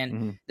bench.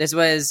 And this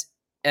was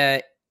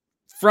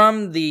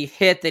from the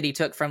hit that he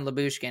took from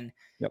Lyubushkin.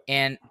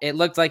 And it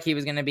looked like he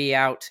was going to be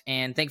out.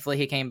 And thankfully,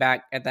 he came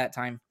back at that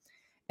time.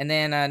 And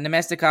then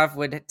Nemestikov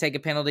would take a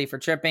penalty for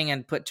tripping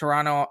and put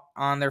Toronto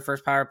on their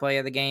first power play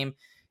of the game.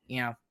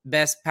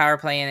 Best power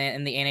play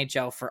in the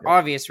NHL for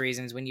obvious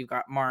reasons when you've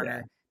got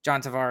Marner,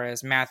 John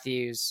Tavares,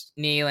 Matthews,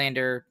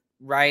 Nylander,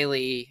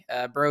 Riley,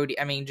 Brody.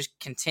 I mean, just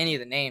continue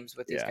the names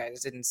with these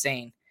guys. It's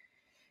insane.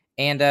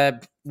 And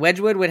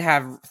Wedgwood would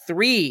have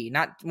 3,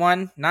 not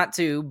 1, not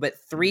 2, but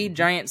 3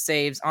 giant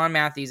saves on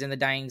Matthews in the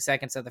dying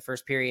seconds of the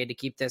first period to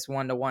keep this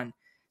 1-1.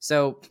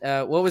 So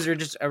what was your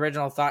just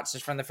original thoughts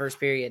just from the first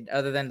period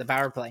other than the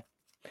power play?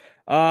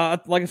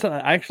 Like I said,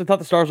 I actually thought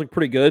the Stars looked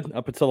pretty good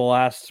up until the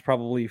last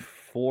probably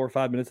 4 or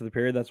 5 minutes of the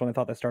period. That's when I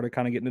thought they started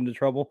kind of getting into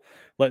trouble,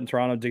 letting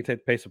Toronto dictate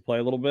the pace of play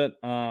a little bit.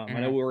 I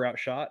know we were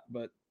outshot,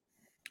 but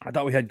I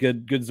thought we had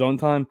good zone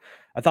time.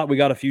 I thought we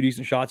got a few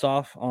decent shots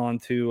off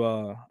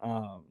onto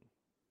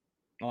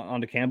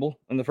Campbell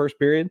in the first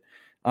period.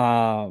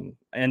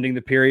 Ending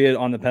the period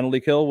on the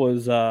penalty kill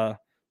was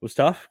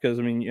tough because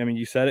I mean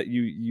you said it.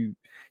 You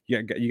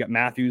got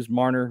Matthews,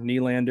 Marner,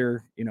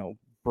 Nylander,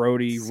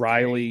 Brody,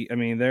 Riley. I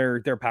mean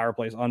their power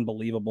play is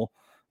unbelievable.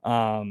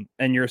 And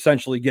you're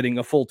essentially getting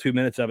a full 2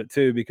 minutes of it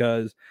too,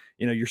 because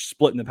you're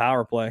splitting the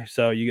power play.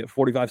 So you get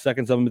 45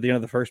 seconds of them at the end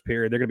of the first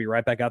period. They're going to be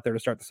right back out there to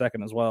start the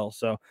second as well.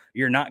 So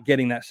you're not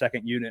getting that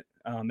second unit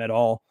at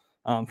all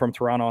from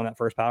Toronto on that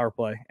first power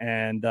play.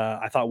 And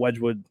I thought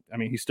Wedgwood, I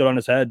mean, he stood on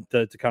his head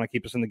to kind of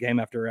keep us in the game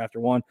after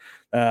one.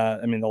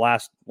 I mean, the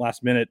last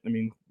minute, I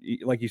mean,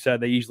 like you said,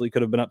 they easily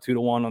could have been up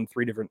 2-1 on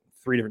three different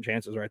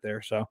chances right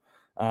there. So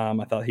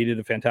I thought he did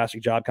a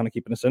fantastic job kind of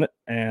keeping us in it.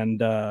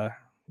 And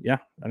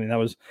I mean, that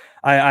was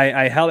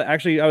I held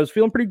actually I was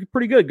feeling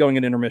pretty good going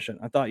into intermission.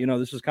 I thought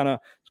this is kind of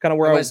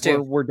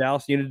where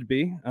Dallas needed to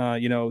be.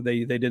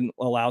 They didn't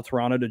allow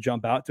Toronto to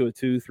jump out to a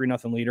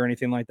 2-3-0 lead or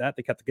anything like that.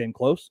 They kept the game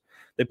close.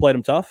 They played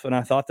them tough, and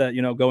I thought that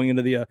going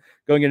into the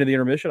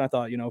intermission, I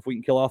thought if we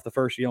can kill off the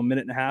first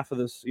minute and a half of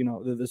this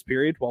this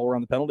period while we're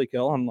on the penalty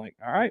kill, I'm like,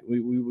 all right,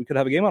 we could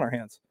have a game on our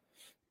hands.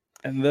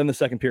 And then the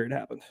second period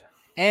happened.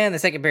 And the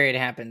second period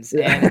happens.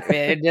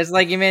 And just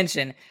like you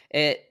mentioned,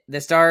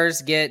 the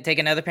Stars take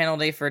another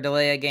penalty for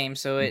delay a game.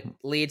 So it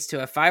leads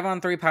to a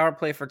 5-on-3 power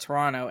play for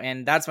Toronto.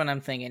 And that's when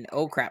I'm thinking,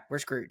 oh crap, we're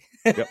screwed.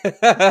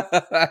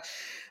 Yep.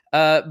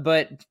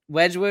 But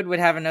Wedgwood would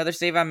have another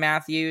save on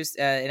Matthews.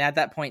 And at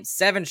that point,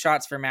 7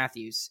 shots for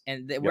Matthews.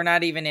 And we're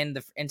not even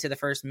into the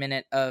first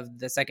minute of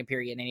the second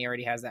period. And he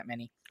already has that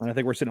many. And I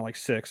think we're sitting at like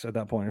 6 at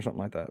that point or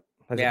something like that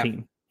as a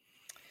team.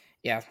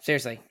 Yeah,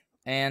 seriously.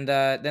 And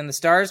then the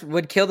Stars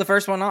would kill the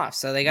first one off.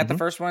 So they got the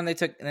first one they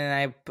took, and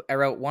then I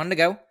wrote 1 to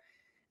go.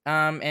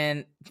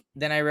 And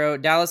then I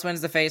wrote Dallas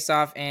wins the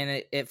faceoff,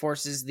 and it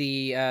forces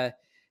the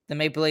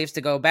Maple Leafs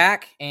to go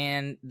back,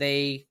 and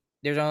there's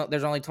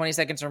only 20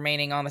 seconds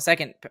remaining on the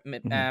second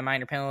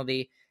minor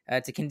penalty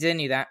to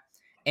continue that.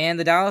 And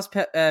the Dallas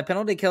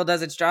penalty kill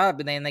does its job,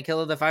 and then they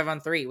kill the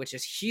 5-on-3, which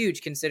is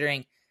huge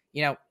considering,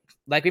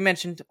 like we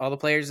mentioned, all the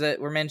players that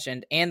were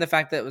mentioned, and the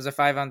fact that it was a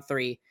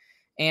 5-on-3.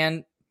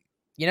 And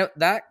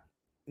that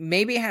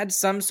maybe had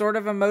some sort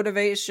of a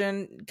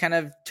motivation kind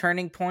of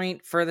turning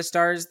point for the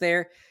Stars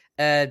there.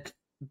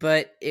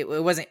 But it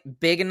wasn't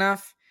big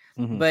enough,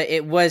 but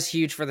it was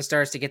huge for the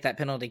Stars to get that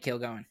penalty kill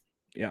going.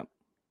 Yeah,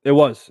 it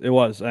was,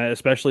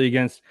 especially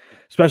against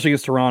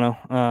Toronto.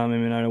 I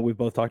mean, I know we've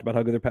both talked about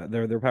how good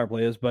their power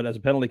play is, but as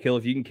a penalty kill,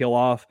 if you can kill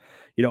off,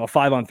 a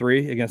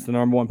 5-on-3 against the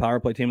number one power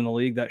play team in the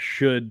league, that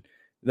should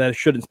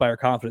inspire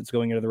confidence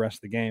going into the rest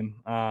of the game.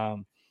 A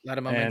lot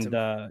of momentum.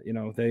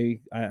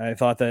 And I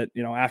thought that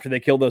after they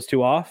killed those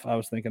two off, I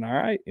was thinking, all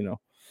right,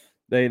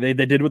 They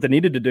did what they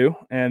needed to do,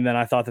 and then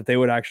I thought that they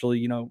would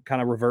actually,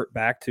 kind of revert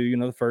back to,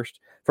 the first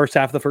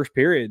half of the first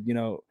period,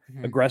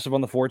 aggressive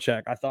on the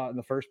forecheck. I thought in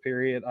the first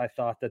period, I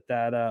thought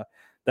that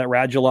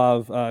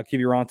Radulov,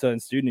 Kiviranta,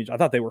 and Studenic, I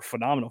thought they were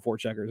phenomenal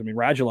forecheckers. I mean,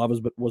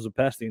 Radulov was a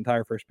pest the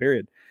entire first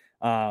period.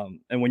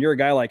 And when you're a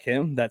guy like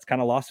him that's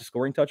kind of lost a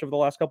scoring touch over the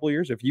last couple of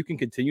years, if you can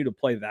continue to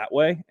play that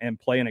way and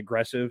play an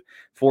aggressive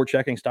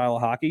forechecking style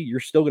of hockey, you're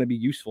still going to be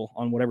useful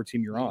on whatever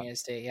team you're on. You're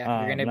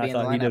going to be in the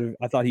lineup.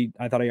 I thought he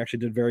actually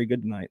did very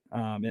good tonight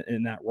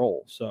in that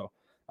role. So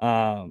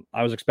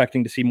I was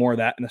expecting to see more of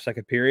that in the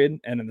second period,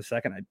 and in the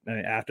second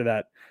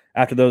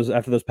after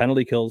those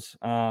penalty kills.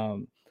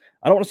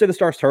 I don't want to say the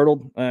Stars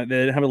turtled. They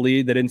didn't have a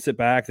lead. They didn't sit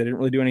back. They didn't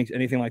really do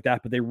anything like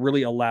that, but they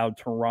really allowed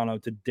Toronto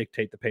to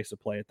dictate the pace of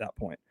play at that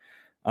point.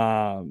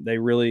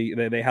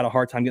 They had a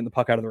hard time getting the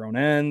puck out of their own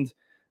end.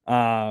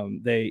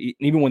 They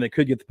even when they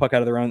could get the puck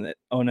out of their own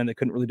end, they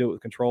couldn't really do it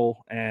with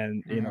control.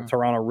 And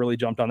Toronto really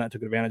jumped on that,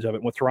 took advantage of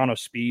it. With Toronto's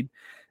speed,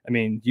 I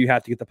mean, you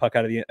have to get the puck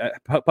out of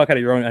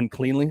your own end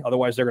cleanly,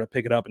 otherwise they're going to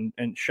pick it up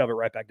and shove it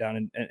right back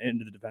down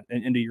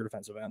into your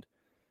defensive end.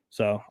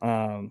 So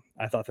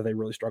I thought that they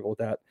really struggled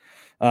with that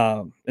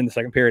in the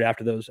second period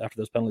after those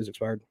penalties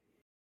expired.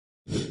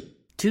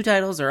 2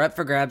 titles are up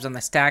for grabs on the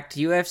stacked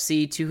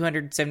UFC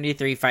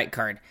 273 fight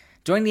card.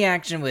 Join the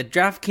action with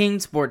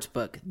DraftKings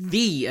Sportsbook,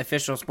 the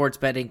official sports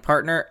betting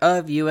partner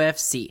of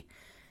UFC.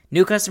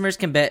 New customers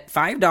can bet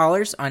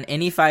 $5 on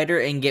any fighter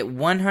and get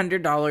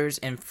 $100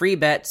 in free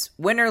bets,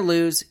 win or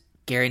lose,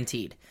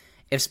 guaranteed.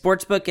 If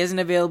Sportsbook isn't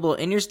available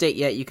in your state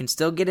yet, you can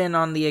still get in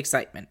on the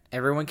excitement.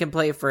 Everyone can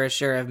play for a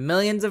share of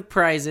millions of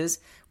prizes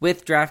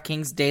with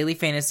DraftKings Daily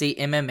Fantasy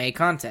MMA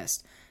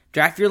contest.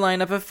 Draft your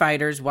lineup of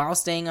fighters while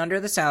staying under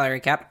the salary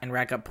cap and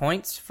rack up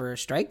points for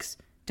strikes,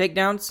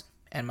 takedowns,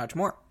 and much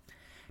more.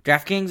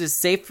 DraftKings is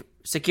safe,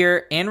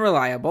 secure, and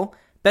reliable.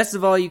 Best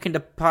of all, you can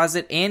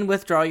deposit and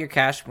withdraw your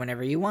cash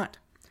whenever you want.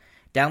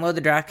 Download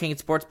the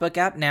DraftKings Sportsbook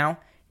app now.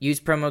 Use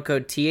promo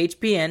code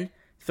THPN.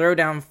 Throw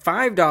down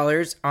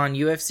 $5 on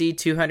UFC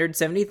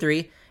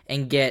 273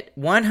 and get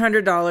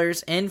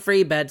 $100 in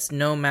free bets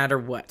no matter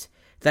what.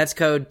 That's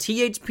code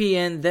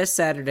THPN this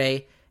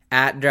Saturday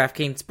at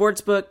DraftKings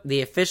Sportsbook,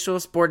 the official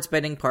sports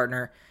betting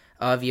partner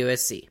of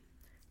UFC.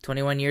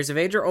 21 years of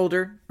age or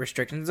older.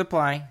 Restrictions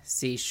apply.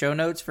 See show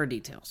notes for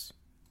details.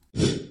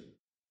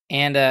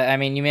 And,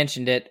 you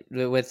mentioned it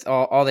with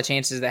all the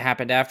chances that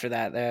happened after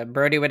that.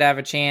 Brody would have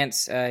a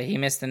chance. He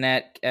missed the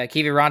net.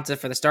 Kiviranta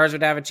for the Stars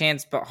would have a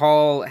chance, but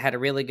Hall had a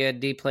really good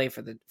D play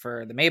for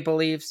the Maple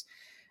Leafs.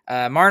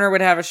 Marner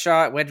would have a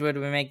shot. Wedgwood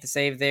would make the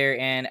save there.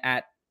 And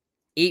at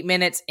 8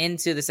 minutes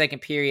into the second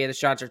period, the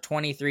shots are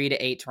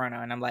 23-8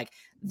 Toronto. And I'm like,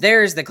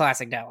 there's the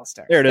classic Dallas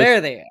Stars. There it is.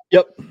 There they are.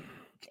 Yep.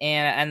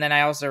 And then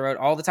I also wrote,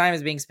 all the time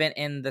is being spent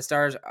in the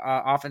Stars'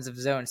 offensive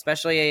zone,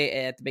 especially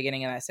at the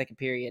beginning of that second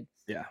period.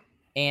 Yeah.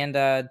 And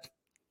I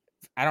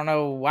don't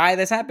know why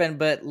this happened,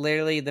 but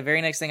literally the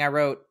very next thing I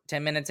wrote,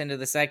 10 minutes into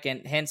the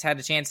second, Hintz had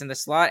a chance in the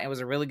slot. It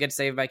was a really good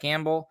save by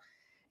Campbell.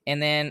 And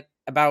then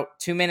about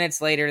 2 minutes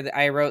later,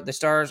 I wrote, the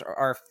Stars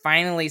are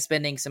finally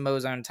spending some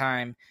ozone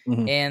time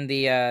in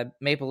the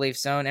Maple Leaf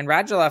zone. And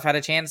Radulov had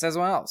a chance as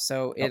well.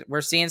 So we're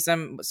seeing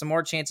some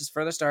more chances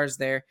for the Stars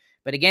there.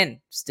 But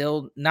again,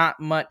 still not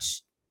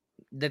much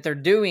that they're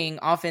doing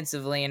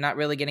offensively and not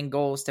really getting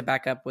goals to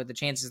back up with the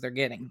chances they're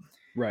getting.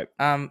 Right.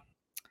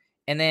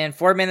 And then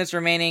 4 minutes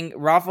remaining,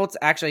 Raffles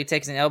actually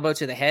takes an elbow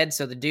to the head,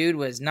 so the dude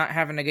was not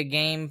having a good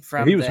game.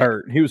 He was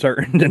hurt. He was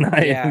hurt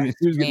tonight. Yeah,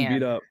 he was getting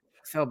beat up.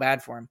 I felt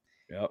bad for him.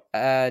 Yep.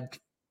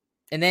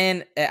 And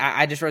then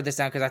I just wrote this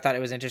down because I thought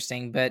it was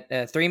interesting.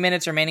 But 3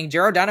 minutes remaining,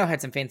 Giordano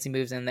had some fancy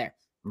moves in there.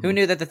 Who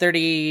knew that the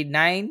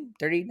 39,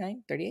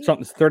 38?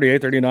 Something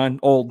 38, 39,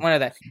 old. One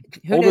of that.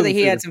 Who knew that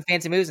he had some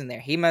fancy moves in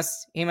there? He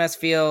must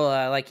feel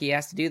like he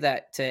has to do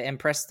that to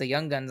impress the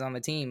young guns on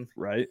the team.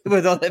 Right.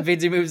 With all the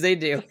fancy moves they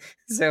do.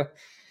 So,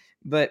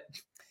 but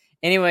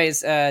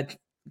anyways,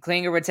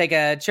 Klinger would take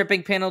a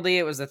tripping penalty.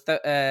 It was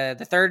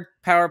the third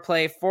power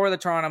play for the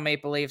Toronto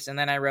Maple Leafs. And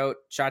then I wrote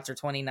shots are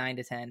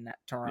 29-10 at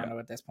Toronto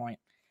at this point.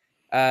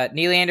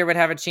 Nylander would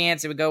have a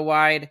chance. It would go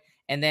wide.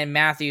 And then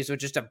Matthews was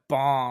just a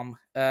bomb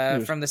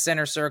from the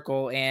center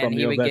circle, and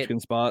he would get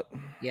Ovechkin spot.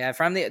 Yeah,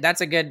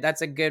 that's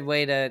a good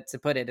way to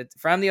put it.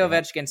 From the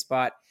Ovechkin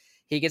spot,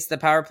 he gets the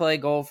power play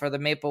goal for the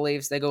Maple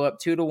Leafs. They go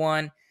up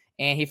 2-1,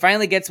 and he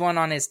finally gets one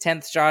on his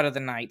 10th shot of the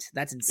night.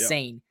 That's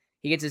insane. Yep.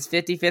 He gets his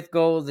 55th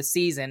goal of the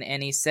season,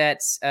 and he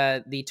sets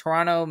the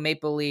Toronto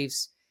Maple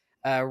Leafs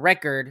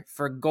record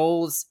for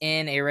goals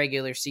in a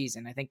regular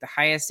season. I think the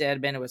highest it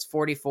had been, it was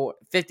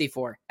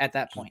 54 at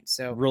that point.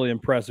 So really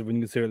impressive when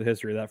you consider the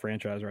history of that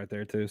franchise right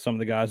there too. Some of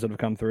the guys that have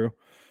come through,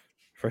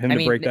 for him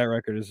to break that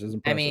record is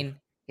impressive. I mean,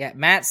 yeah,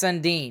 Matt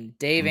Sundin,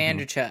 Dave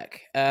Andreychuk.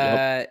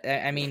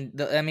 I mean,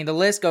 the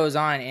list goes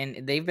on,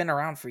 and they've been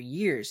around for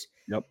years.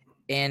 Yep.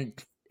 And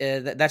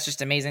that's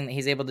just amazing that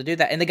he's able to do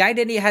that. And the guy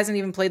hasn't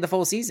even played the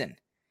full season.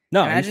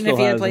 No, imagine if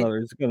he had played.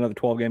 He's got another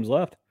 12 games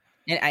left.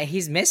 And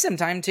he's missed some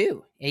time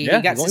too. He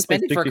got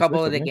suspended for a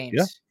couple of the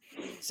games.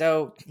 Yeah.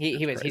 So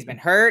he's been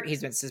hurt.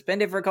 He's been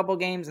suspended for a couple of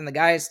games, and the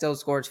guy still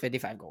scores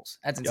 55 goals.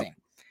 That's insane.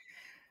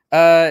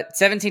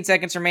 17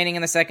 seconds remaining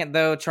in the second,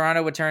 though.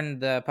 Toronto would turn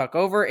the puck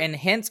over, and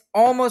Hintz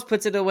almost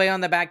puts it away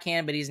on the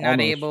backhand, but he's not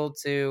able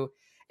to.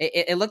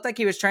 It looked like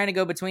he was trying to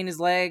go between his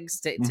legs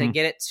to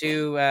get it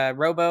to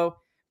Robo,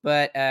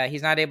 but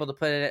he's not able to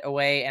put it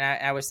away. And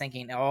I was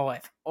thinking,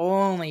 if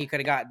only he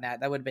could have gotten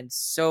that. That would have been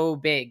so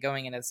big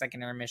going into the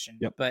second intermission.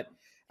 Yep. But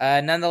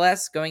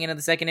nonetheless, going into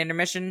the second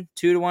intermission,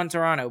 2-1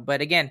 Toronto.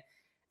 But again,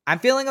 I'm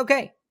feeling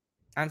okay.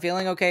 I'm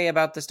feeling okay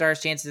about the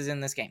Stars' chances in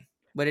this game.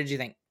 What did you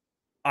think?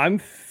 I'm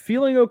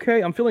feeling okay.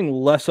 I'm feeling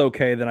less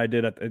okay than I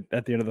did at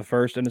the end of the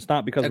first, and it's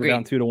not because we're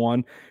down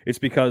 2-1. It's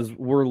because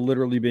we're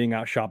literally being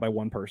outshot by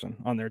one person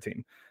on their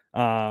team,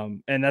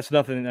 and that's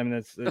nothing. I mean,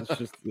 it's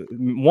just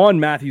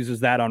one, Matthews is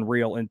that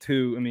unreal, and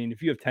two, I mean,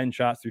 if you have 10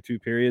 shots through 2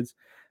 periods,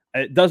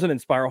 it doesn't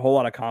inspire a whole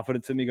lot of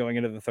confidence in me going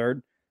into the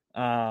third.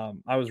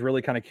 I was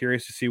really kind of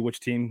curious to see which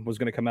team was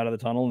going to come out of the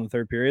tunnel in the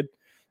third period.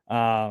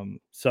 So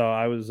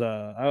I was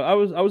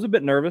a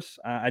bit nervous.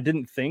 I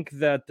didn't think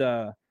that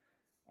the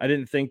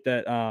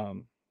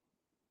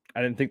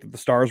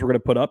Stars were going to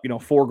put up,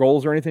 4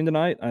 goals or anything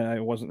tonight. I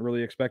wasn't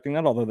really expecting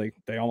that, although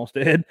they almost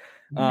did.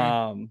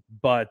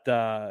 But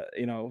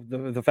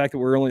the fact that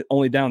we're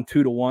only down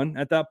 2-1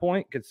 at that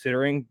point,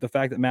 considering the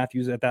fact that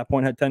Matthews at that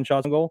point had 10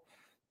 shots on goal,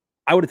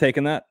 I would have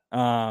taken that.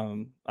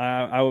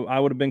 I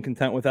would have been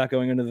content with that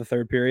going into the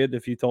third period.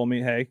 If you told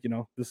me, hey,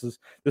 this is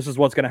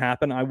what's going to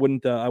happen, I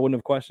wouldn't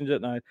have questioned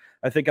it, and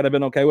I think I'd have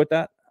been okay with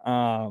that.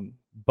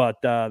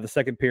 But the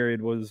second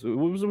period was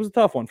a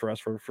tough one for us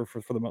for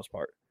the most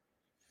part.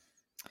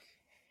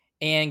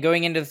 And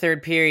going into the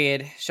third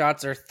period,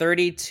 shots are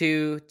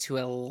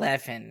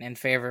 32-11 in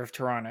favor of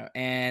Toronto.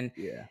 And,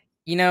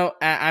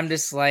 I'm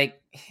just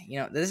like,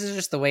 this is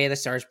just the way the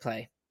Stars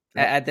play.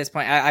 Yep. At this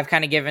point, I've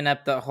kind of given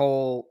up the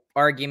whole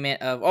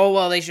argument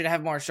of, they should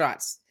have more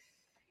shots.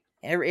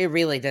 It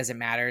really doesn't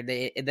matter.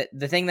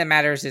 The thing that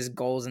matters is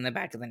goals in the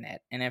back of the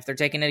net. And if they're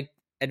taking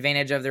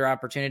advantage of their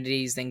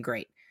opportunities, then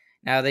great.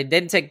 Now, they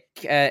didn't take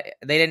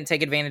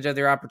advantage of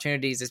their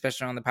opportunities,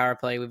 especially on the power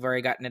play. We've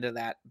already gotten into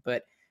that.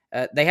 But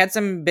they had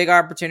some big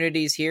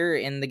opportunities here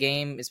in the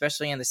game,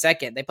 especially in the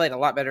second. They played a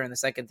lot better in the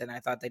second than I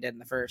thought they did in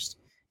the first.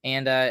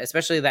 And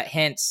especially that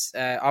Hintz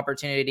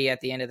opportunity at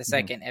the end of the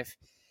second. If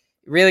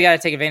you really got to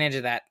take advantage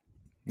of that.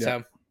 Yeah.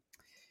 So,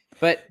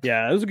 but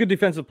yeah, it was a good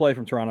defensive play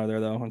from Toronto there,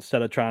 though.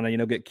 Instead of trying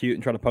to, get cute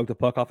and try to poke the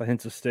puck off a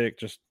Hintz's stick,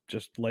 just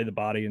lay the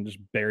body and just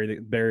bury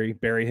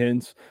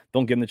Hintz.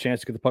 Don't give him the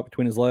chance to get the puck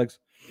between his legs.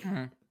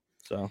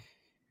 So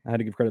I had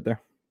to give credit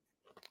there.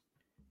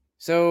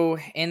 So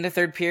in the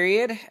third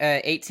period,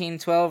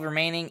 18-12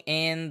 remaining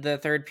in the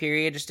third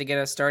period, just to get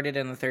us started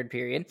in the third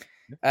period.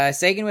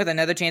 Seguin with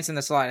another chance in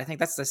the slot. I think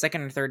that's the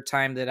second or third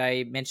time that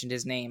I mentioned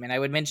his name, and I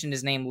would mention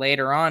his name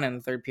later on in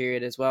the third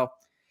period as well.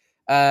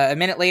 A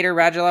minute later,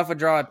 Radulov would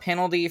draw a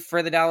penalty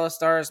for the Dallas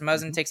Stars.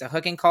 Muzzin takes a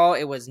hooking call.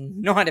 It was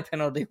not a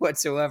penalty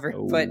whatsoever,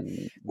 but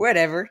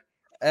whatever.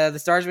 The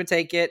Stars would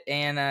take it,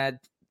 and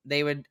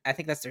they would. I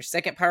think that's their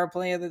second power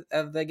play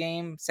of the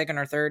game, second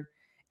or third.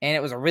 And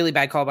it was a really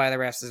bad call by the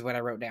refs, is what I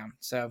wrote down.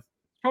 So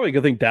probably a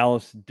good thing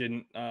Dallas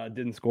didn't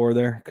score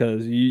there,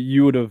 because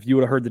you would have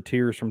heard the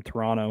tears from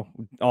Toronto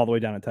all the way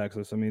down to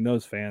Texas. I mean,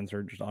 those fans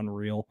are just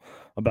unreal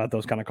about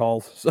those kind of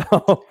calls.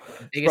 So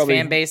biggest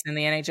fan base in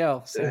the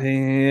NHL. So.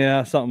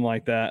 Yeah, something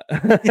like that.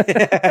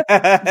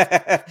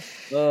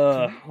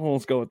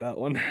 Let's go with that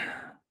one.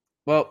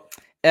 Well,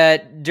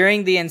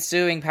 during the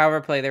ensuing power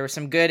play, there were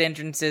some good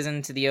entrances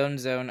into the own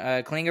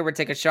zone. Klinger would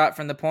take a shot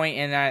from the point,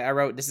 and I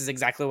wrote, this is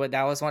exactly what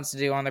Dallas wants to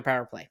do on their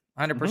power play.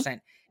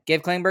 100%.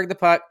 Give Klingberg the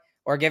puck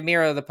or give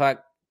Miro the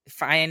puck.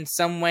 Find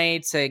some way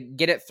to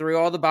get it through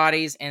all the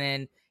bodies and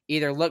then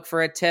either look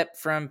for a tip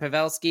from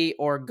Pavelski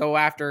or go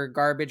after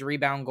garbage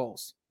rebound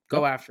goals.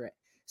 Go after it.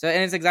 So,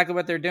 and it's exactly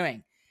what they're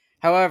doing.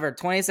 However,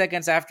 20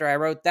 seconds after I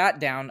wrote that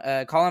down,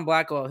 Colin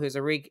Blackwell, who's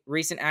a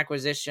recent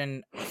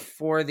acquisition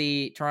for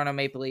the Toronto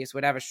Maple Leafs,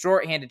 would have a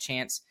shorthanded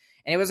chance,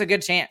 and it was a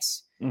good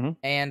chance.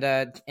 And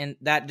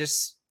that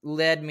just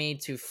led me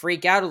to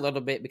freak out a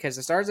little bit, because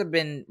the Stars have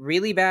been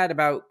really bad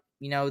about,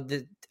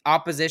 the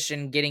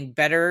opposition getting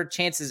better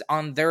chances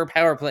on their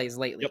power plays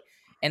lately.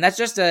 And that's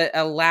just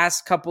a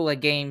last couple of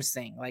games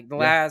thing, like the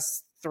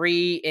last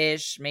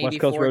 3-ish, maybe West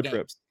Coast 4 road games.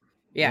 Trip.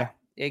 Yeah,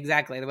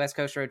 exactly. The West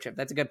Coast road trip.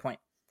 That's a good point.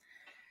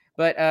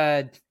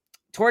 But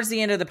towards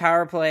the end of the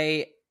power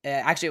play,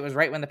 actually it was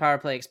right when the power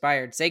play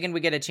expired, Seguin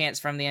would get a chance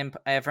from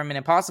an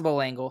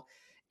impossible angle,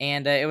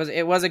 And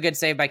it was a good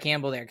save by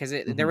Campbell there because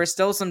there was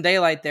still some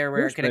daylight there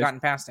where it could have gotten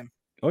past him.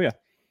 Oh, yeah.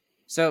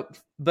 So,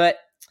 but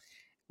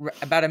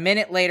about a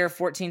minute later,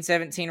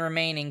 14-17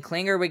 remaining,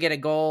 Klinger would get a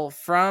goal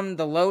from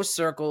the low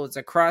circle. It's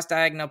a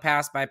cross-diagonal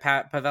pass by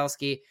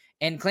Pavelski,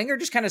 and Klinger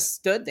just kind of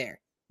stood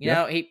there. You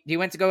know, he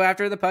went to go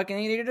after the puck, and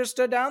he just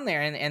stood down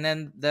there, and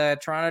then the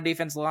Toronto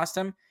defense lost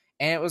him,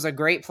 and it was a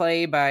great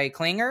play by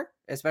Klinger,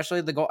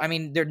 especially the goal. I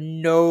mean, there's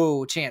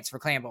no chance for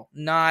Campbell.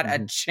 Not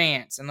a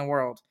chance in the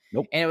world.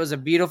 Nope. And it was a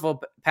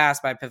beautiful pass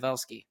by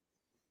Pavelski.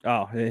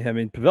 Oh, I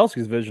mean,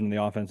 Pavelski's vision in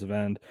the offensive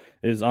end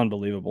is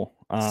unbelievable.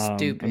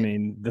 Stupid. I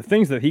mean, the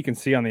things that he can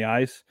see on the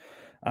ice,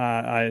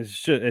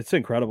 it's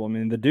incredible. I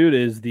mean, the dude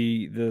is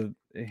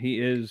he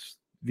is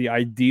the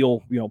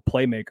ideal,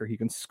 playmaker. He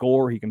can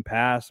score, he can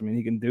pass. I mean,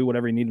 he can do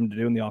whatever you need him to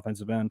do in the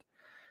offensive end.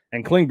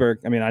 And Klingberg,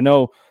 I mean, I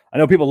know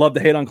people love to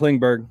hate on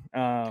Klingberg.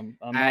 I'm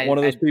not one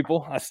of those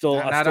people. I still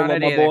love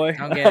my boy.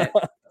 Don't get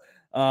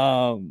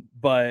it.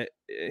 But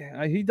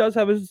he does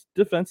have his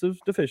defensive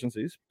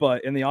deficiencies,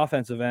 but in the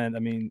offensive end, I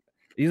mean,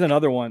 he's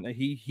another one.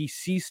 He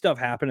sees stuff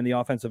happen in the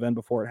offensive end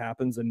before it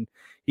happens, and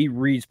he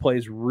reads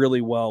plays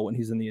really well when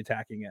he's in the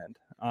attacking end.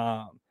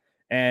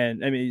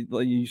 And I mean,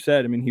 like you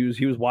said, I mean,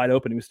 he was wide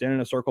open. He was standing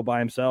in a circle by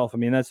himself. I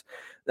mean, that's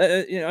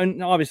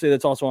and obviously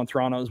that's also on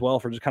Toronto as well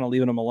for just kind of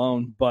leaving him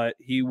alone. But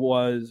he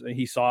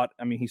saw it.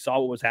 I mean, he saw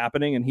what was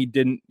happening, and he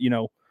didn't,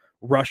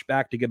 rush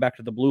back to get back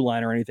to the blue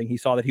line or anything. He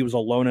saw that he was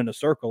alone in a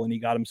circle, and he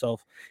got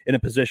himself in a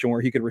position where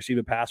he could receive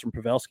a pass from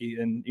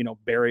Pavelski and,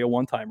 bury a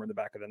one-timer in the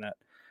back of the net.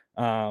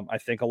 I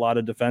think a lot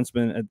of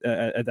defensemen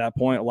at that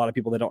point, a lot of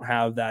people that don't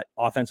have that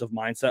offensive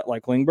mindset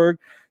like Klingberg,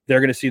 they're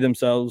going to see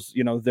themselves,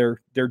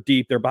 they're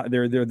deep,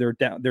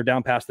 they're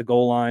down past the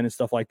goal line and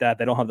stuff like that.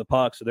 They don't have the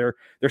puck, so they're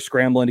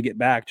scrambling to get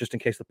back just in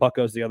case the puck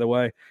goes the other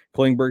way.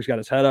 Klingberg's got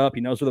his head up,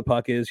 he knows where the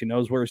puck is, he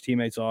knows where his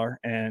teammates are,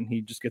 and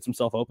he just gets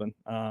himself open.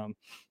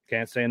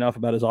 Can't say enough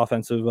about his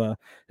offensive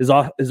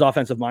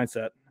offensive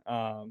mindset.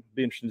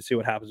 Be interesting to see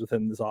what happens with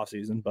him this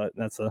offseason, but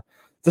that's a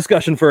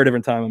discussion for a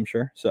different time, I'm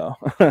sure. So.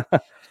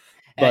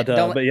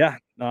 But yeah,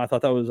 no, I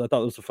thought it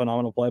was a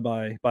phenomenal play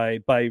by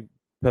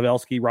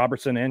Pavelski,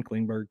 Robertson, and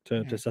Klingberg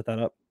to set that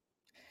up.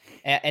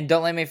 And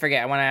don't let me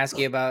forget, I want to ask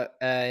you about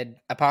a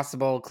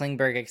possible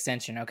Klingberg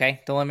extension.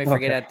 Okay, don't let me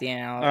forget at the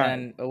end,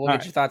 and we'll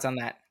get your thoughts on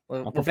that.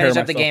 We'll finish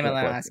up the game and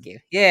then I'll ask you.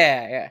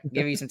 Yeah,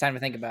 give you some time to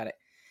think about it.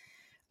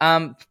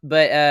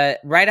 But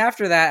right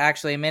after that,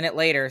 actually a minute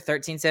later,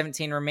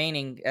 13-17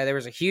 remaining, there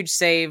was a huge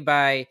save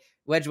by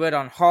Wedgwood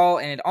on Hall,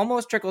 and it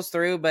almost trickles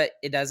through, but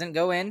it doesn't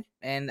go in.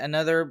 And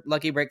another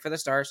lucky break for the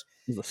Stars.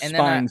 It was a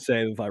spine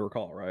save, if I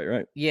recall,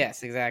 right?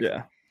 Yes, exactly.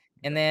 Yeah.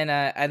 And then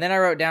I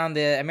wrote down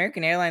the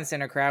American Airlines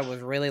Center crowd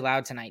was really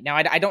loud tonight. Now,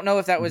 I don't know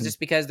if that was just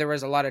because there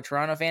was a lot of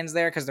Toronto fans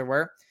there, because there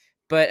were.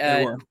 But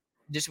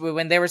just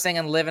when they were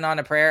singing Living on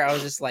a Prayer, I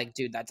was just like,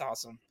 dude, that's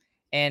awesome.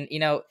 And,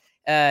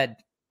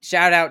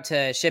 shout out to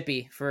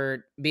Shippy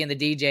for being the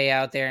DJ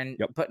out there and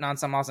putting on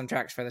some awesome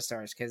tracks for the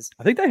Stars. Because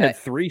I think they had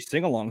 3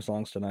 sing-along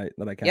songs tonight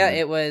that I counted. Yeah,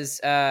 it was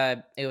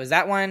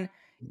that one.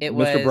 It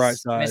was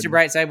Mr.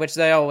 Brightside, which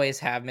they always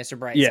have, Mr.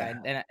 Brightside. Yeah.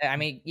 And I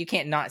mean, you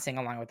can't not sing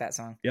along with that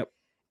song. Yep.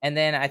 And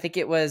then I think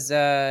it was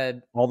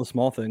All the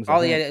Small Things.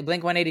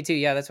 Blink 182.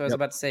 Yeah, that's what I was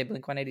about to say.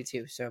 Blink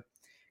 182. So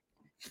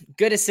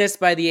good assist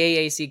by the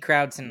AAC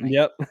crowd tonight.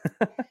 Yep.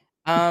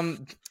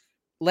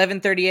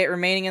 11:38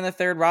 remaining in the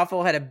third.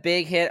 Raffle had a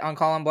big hit on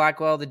Colin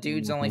Blackwell. The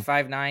dude's only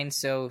 5'9",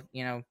 so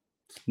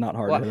not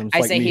hard. Well,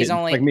 I say he's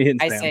only.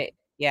 I say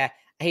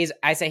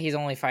he's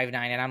only 5'9",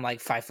 and I'm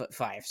like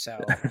 5'5". So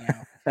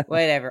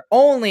whatever.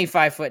 Only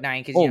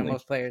 5'9", because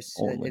most players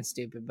it's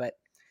stupid. But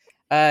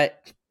a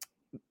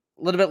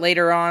little bit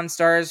later on,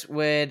 Stars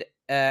would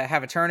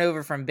have a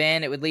turnover from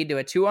Ben. It would lead to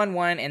a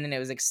 2-on-1, and then it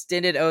was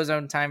extended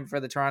ozone time for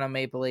the Toronto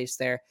Maple Leafs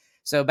there.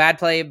 So bad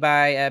play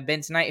by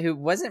Ben tonight, who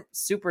wasn't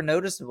super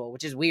noticeable,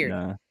 which is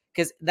weird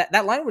because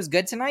that line was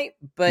good tonight.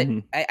 But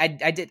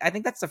I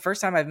think that's the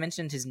first time I've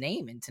mentioned his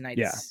name in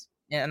tonight's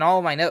in all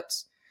of my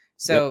notes.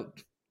 So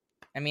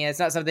I mean, it's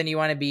not something you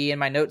want to be in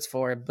my notes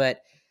for,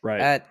 but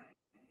right.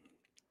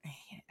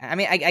 I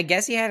mean, I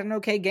guess he had an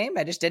okay game.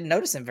 I just didn't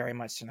notice him very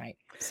much tonight.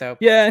 So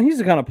yeah, and he's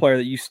the kind of player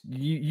that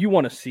you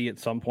want to see at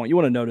some point. You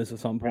want to notice at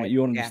some point. Right. You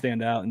want him to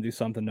stand out and do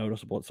something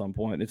noticeable at some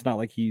point. It's not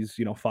like he's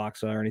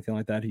Foxa or anything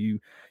like that, who you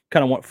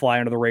kind of want fly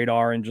under the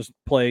radar and just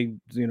play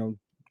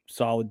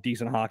solid,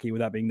 decent hockey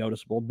without being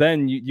noticeable.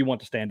 Ben, you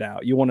want to stand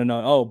out. You want to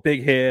know,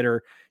 big hit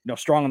or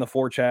strong on the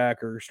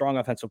forecheck or strong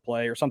offensive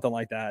play or something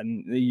like that.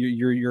 And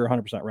you're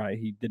 100% right.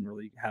 He didn't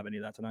really have any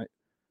of that tonight.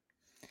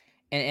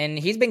 And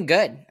he's been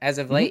good as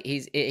of late.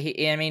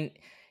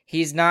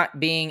 He's not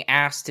being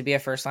asked to be a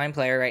first line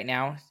player right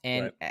now.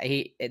 And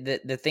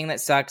the thing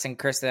that sucks, and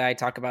Chris and I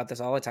talk about this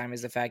all the time,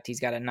 is the fact he's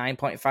got a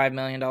 $9.5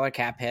 million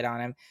cap hit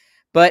on him.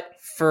 But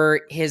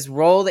for his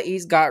role that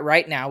he's got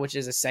right now, which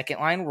is a second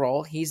line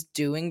role, he's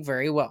doing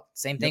very well.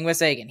 Same thing with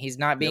Seguin. He's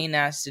not being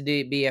asked to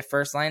be a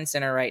first line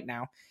center right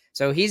now.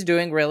 So he's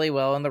doing really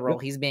well in the role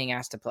he's being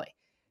asked to play.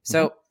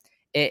 So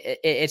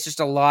it's just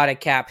a lot of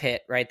cap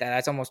hit right there.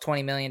 That's almost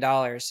 $20 million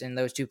in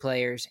those two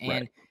players.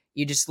 And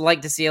you just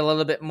like to see a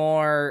little bit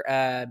more,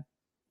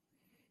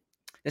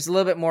 there's a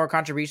little bit more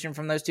contribution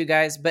from those two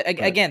guys. But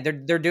again,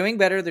 they're doing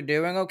better. They're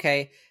doing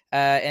okay.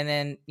 And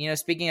then,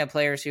 speaking of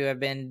players who have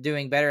been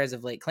doing better as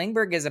of late,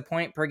 Klingberg is a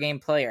point per game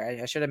player.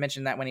 I should have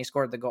mentioned that when he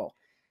scored the goal.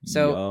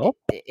 So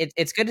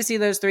it's good to see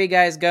those three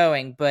guys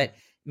going, but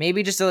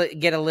maybe just to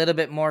get a little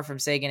bit more from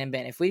Seguin and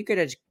Ben. If we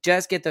could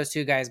just get those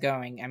two guys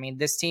going, I mean,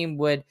 this team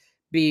would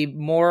be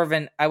more of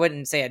I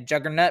wouldn't say a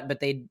juggernaut, but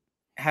they'd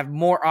have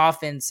more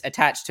offense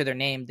attached to their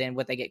name than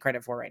what they get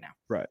credit for right now.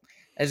 Right.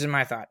 This is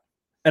my thought.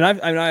 And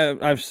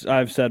I've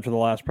said for the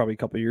last probably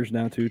couple of years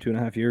now,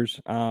 2.5 years,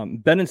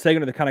 Ben and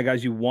Seguin are the kind of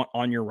guys you want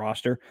on your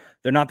roster.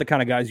 They're not the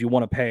kind of guys you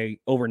want to pay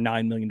over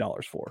 $9 million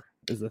for,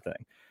 is the thing.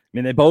 I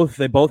mean, they both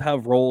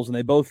have roles, and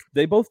they both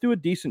do a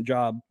decent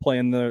job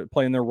playing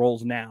their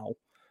roles now.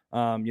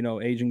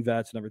 Aging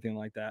vets and everything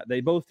like that.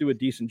 They both do a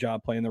decent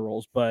job playing their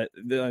roles, but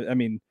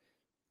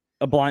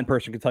a blind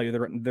person can tell you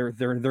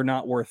they're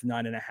not worth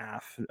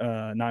 9.5,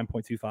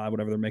 9.25,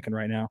 whatever they're making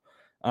right now.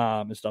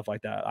 And stuff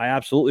like that. I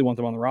absolutely want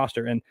them on the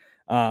roster and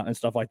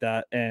stuff like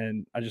that.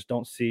 And I just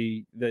don't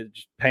see that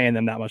just paying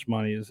them that much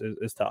money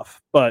is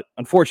tough. But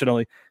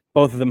unfortunately,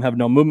 both of them have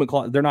no movement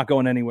clause. They're not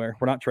going anywhere.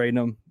 We're not trading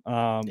them.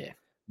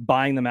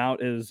 Buying them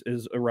out is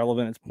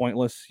irrelevant. It's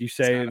pointless. You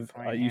save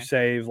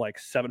like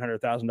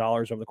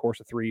 $700,000 over the course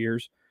of 3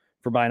 years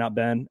for buying out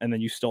Ben, and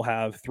then you still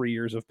have 3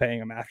 years of paying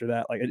them after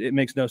that. Like it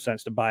makes no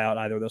sense to buy out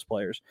either of those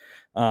players.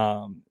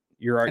 And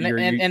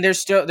they're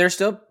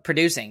still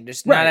producing,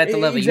 just not at the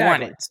level you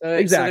wanted.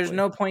 So there's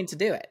no point to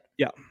do it.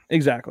 Yeah,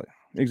 exactly.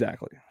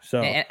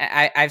 So and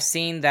I've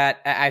seen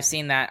that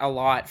a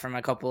lot from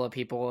a couple of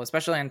people,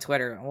 especially on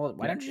Twitter. Well,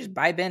 why don't you just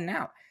buy Ben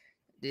now?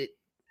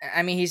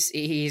 I mean,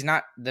 he's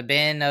not the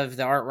Ben of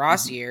the Art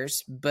Ross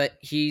years, but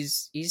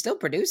he's still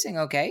producing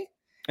okay.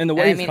 And the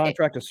way his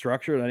contract is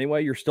structured,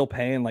 anyway, you're still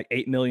paying like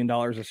 $8 million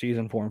a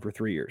season for him for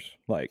 3 years.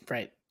 Like,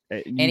 right?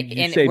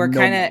 And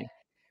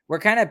we're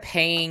kind of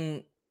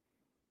paying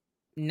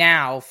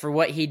now for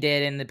what he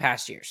did in the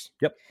past years.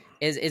 Yep.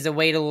 Is a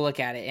way to look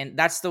at it. And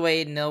that's the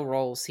way Nil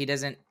rolls. He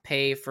doesn't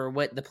pay for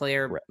what the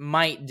player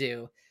might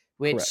do,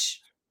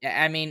 which,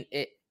 I mean,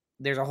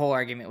 there's a whole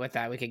argument with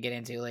that we could get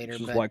into later.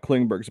 Which is why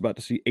Klingberg's about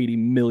to see $80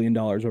 million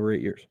over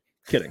 8 years.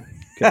 Kidding.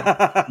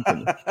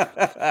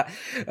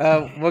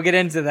 We'll get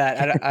into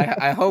that.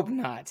 I hope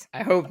not.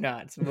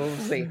 We'll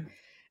see.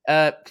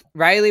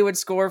 Riley would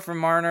score from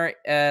Marner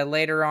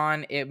later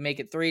on. It would make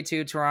it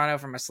 3-2 Toronto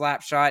from a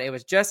slap shot. It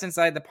was just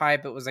inside the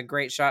pipe. It was a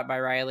great shot by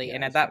Riley. Yeah,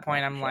 and at that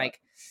point, I'm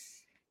like,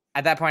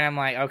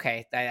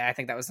 okay, I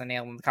think that was the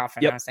nail in the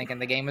coffin. Yep. I was thinking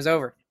the game was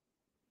over.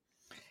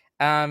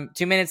 2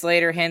 minutes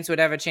later, Hintz would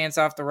have a chance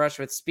off the rush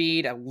with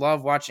speed. I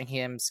love watching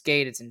him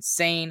skate. It's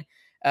insane.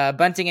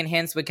 Bunting and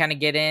Hintz would kind of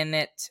get in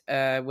it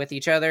with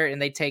each other,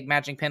 and they take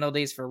matching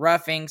penalties for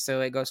roughing.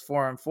 So it goes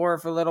 4-4 for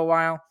a little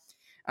while.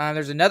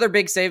 There's another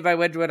big save by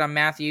Wedgwood on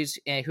Matthews,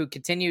 who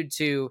continued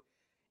to,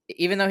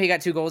 even though he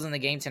got 2 goals in the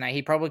game tonight,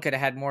 he probably could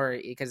have had more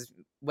because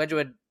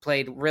Wedgwood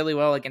played really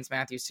well against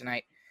Matthews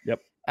tonight.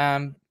 Yep.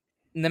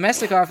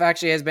 Nemestikov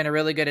actually has been a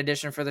really good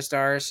addition for the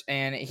Stars,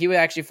 and he would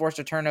actually force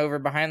a turnover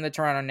behind the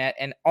Toronto net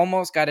and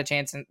almost got a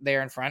chance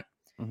there in front.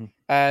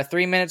 Mm-hmm.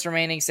 3 minutes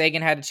remaining.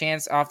 Seguin had a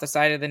chance off the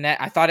side of the net.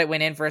 I thought it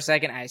went in for a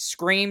second. I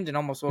screamed and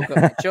almost woke up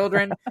my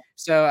children.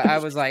 So I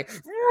was like,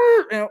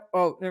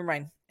 oh, never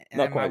mind.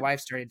 And my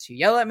wife started to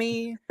yell at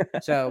me.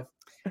 So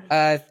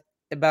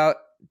about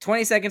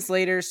 20 seconds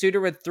later, Suter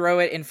would throw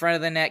it in front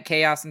of the net.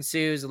 Chaos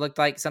ensues. It looked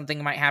like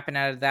something might happen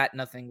out of that.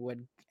 Nothing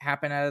would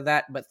happen out of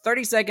that. But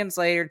 30 seconds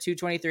later,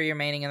 2:23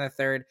 remaining in the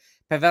third,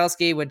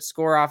 Pavelski would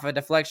score off a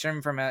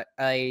deflection from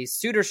a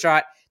Suter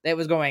shot that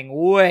was going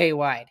way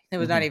wide. It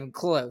was not even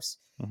close.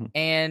 Mm-hmm.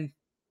 And,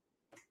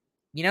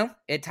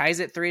 it ties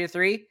it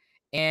 3-3.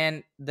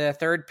 And the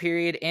third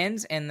period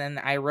ends, and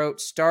then I wrote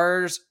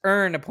Stars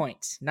earn a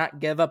point, not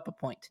give up a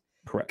point.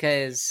 Correct.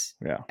 Because,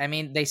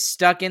 they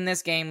stuck in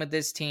this game with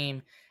this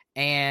team.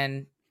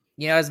 And,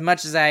 as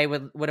much as I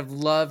would have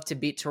loved to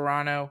beat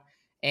Toronto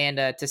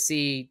and to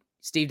see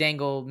Steve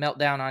Dangle melt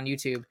down on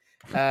YouTube,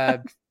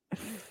 I'll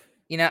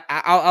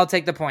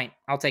take the point.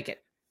 I'll take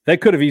it. They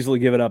could have easily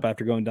given up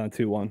after going down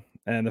 2-1.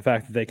 And the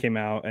fact that they came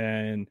out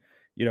and,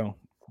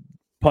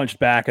 punched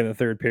back in the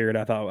third period,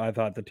 I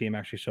thought the team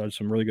actually showed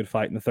some really good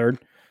fight in the third.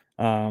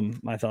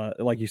 I thought,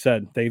 like you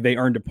said, they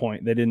earned a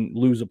point. They didn't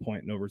lose a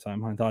point in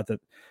overtime. I thought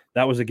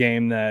that was a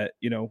game that,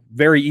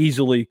 very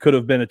easily could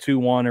have been a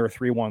 2-1 or a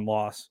 3-1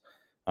 loss.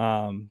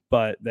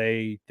 But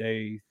they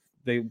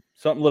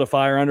something lit a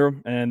fire under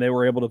them, and they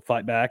were able to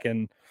fight back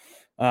and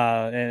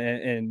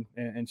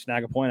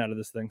snag a point out of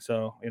this thing.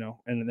 So,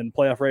 and then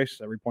playoff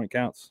race, every point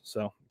counts.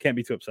 So can't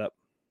be too upset.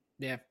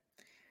 Yeah.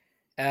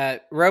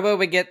 Robo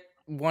would get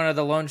one of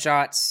the lone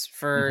shots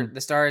for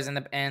the Stars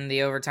in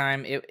the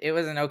overtime. It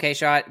was an okay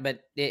shot,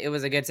 but it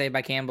was a good save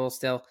by Campbell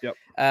still. Yep.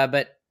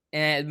 But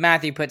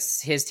Matthew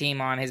puts his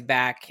team on his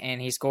back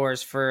and he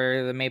scores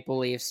for the Maple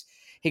Leafs.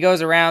 He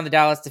goes around the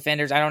Dallas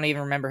defenders. I don't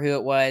even remember who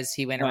it was.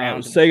 He went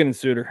around. Seguin and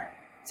Suter.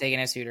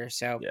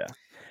 So yeah,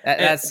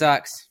 that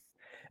sucks.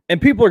 And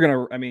people are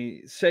going to, I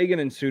mean, Sagan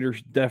and Suter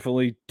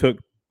definitely took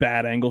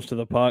bad angles to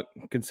the puck,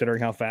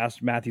 considering how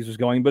fast Matthews was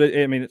going. But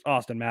it's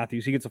Austin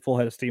Matthews. He gets a full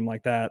head of steam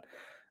like that.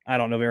 I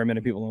don't know very many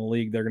people in the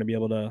league. They're going to be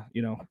able to,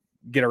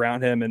 get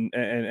around him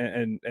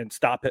and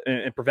stop it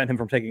and prevent him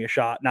from taking a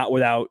shot, not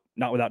without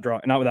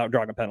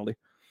drawing a penalty.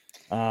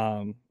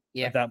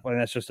 At that point,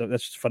 that's just a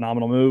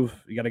phenomenal move.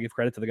 You got to give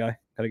credit to the guy.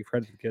 Got to give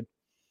credit to the kid.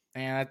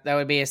 Yeah, that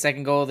would be his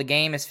second goal of the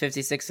game. His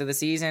 56th of the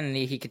season, and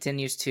he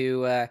continues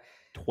to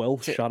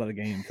 12th shot of the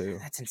game too.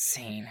 That's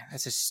insane.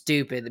 That's just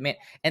stupid, man.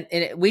 And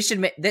we should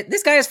admit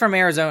this guy is from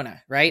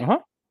Arizona, right?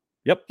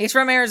 Yep, he's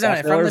from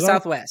Arizona, from the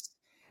Southwest.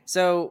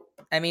 So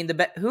I mean,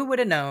 who would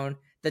have known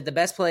that the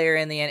best player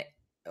in the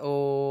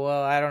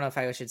I don't know if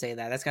I should say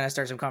that. That's going to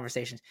start some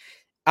conversations.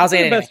 I'll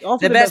say it anyway.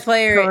 The best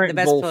player.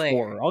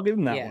 Scorer. I'll give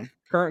him that one.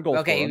 Current goal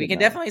scorer. Okay, we can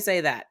definitely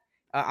say that.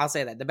 I'll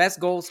say that. The best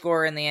goal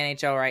scorer in the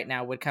NHL right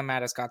now would come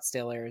out of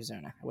Scottsdale,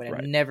 Arizona. I would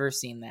have never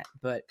seen that.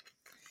 But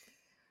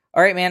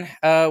all right, man.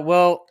 I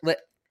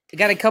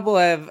got a couple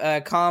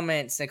of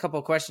comments, a couple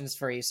of questions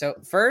for you. So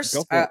first,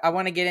 I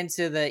want to get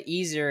into the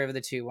easier of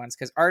the two ones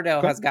because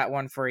Ardell has got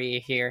one for you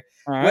here.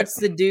 Right. What's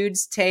the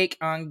dude's take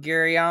on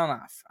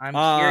Gurianov? I'm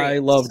curious. I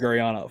love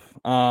Gurianov.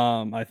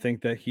 I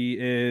think that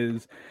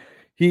he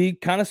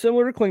kind of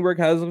similar to Klingberg,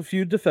 has a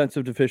few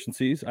defensive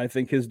deficiencies. I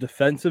think his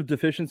defensive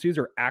deficiencies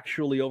are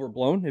actually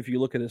overblown. If you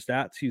look at his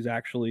stats, he's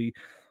actually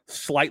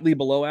slightly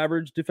below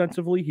average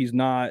defensively. He's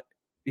not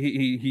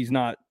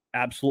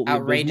absolutely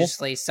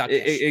outrageously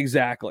suckish.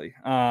 Exactly.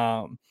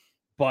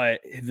 But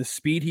the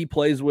speed he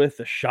plays with,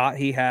 the shot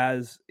he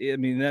has, I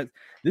mean,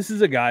 this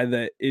is a guy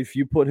that if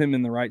you put him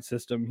in the right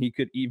system, he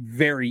could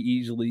very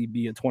easily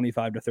be a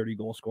 25 to 30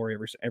 goal scorer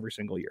every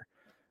single year.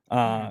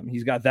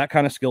 He's got that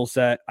kind of skill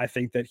set. I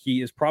think that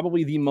he is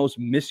probably the most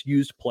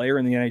misused player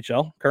in the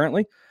NHL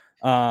currently.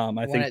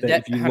 I think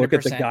that if you look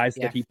at the guys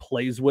that he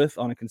plays with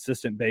on a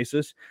consistent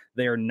basis,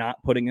 they are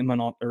not putting him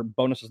on, or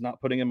Bonus is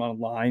not putting him on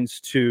lines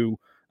to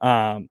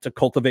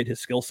cultivate his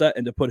skill set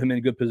and to put him in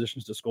good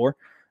positions to score.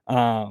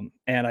 And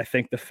I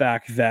think the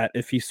fact that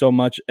if he so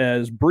much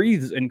as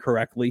breathes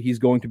incorrectly, he's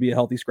going to be a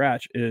healthy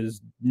scratch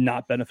is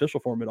not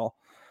beneficial for him at all.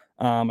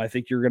 I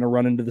think you're going to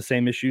run into the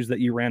same issues that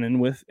you ran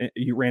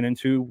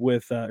into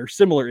with or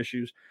similar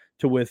issues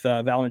to with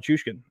Val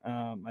Nichushkin.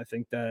 I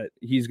think that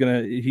he's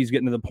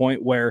getting to the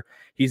point where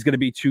he's going to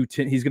be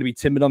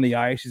timid on the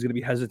ice. He's going to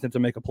be hesitant to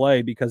make a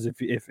play because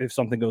if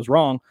something goes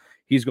wrong,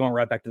 he's going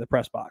right back to the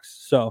press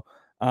box. So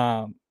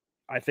I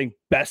think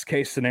best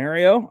case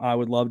scenario, I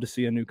would love to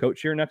see a new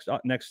coach here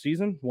next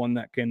season, one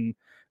that can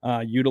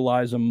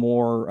utilize a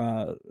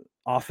more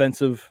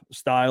offensive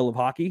style of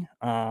hockey.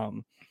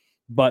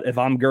 But if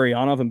I'm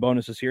Gurianov and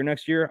Bonus is here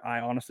next year, I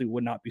honestly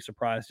would not be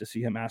surprised to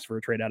see him ask for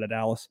a trade out of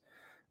Dallas.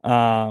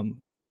 I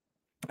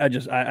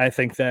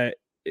think that,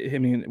 I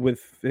mean,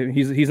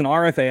 he's an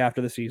RFA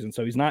after the season,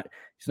 so he's not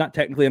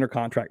technically under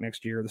contract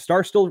next year. The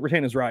Stars still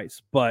retain his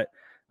rights, but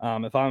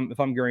if I'm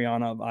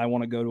Gurianov, I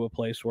want to go to a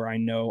place where I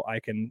know I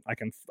can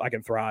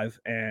thrive,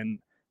 and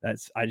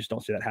I just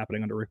don't see that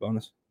happening under Rick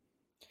Bonus.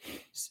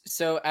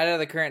 So, out of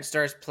the current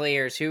Stars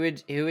players, who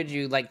would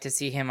you like to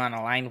see him on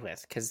a line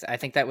with? Because I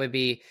think that would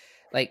be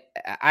like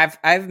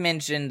I've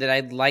mentioned that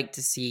I'd like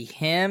to see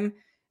him,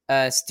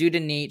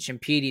 Studenic, and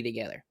Petey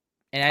together.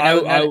 And I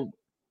know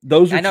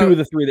those are two of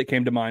the three that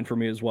came to mind for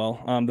me as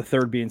well. The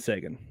third being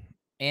Sagan.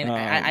 And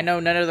I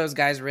know none of those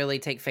guys really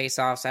take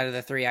face-offs out of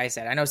the three I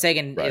said. I know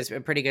Sagan is a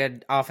pretty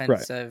good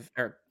good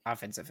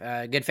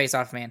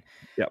face-off man.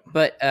 Yep.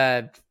 But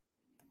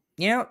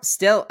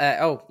still,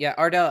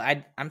 Ardell,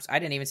 I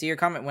didn't even see your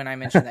comment when I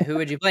mentioned that. Who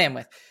would you play him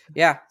with?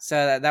 Yeah,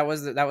 so that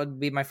would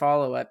be my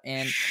follow-up.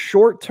 And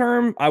short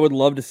term, I would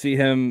love to see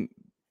him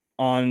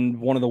on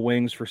one of the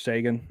wings for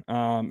Sagan,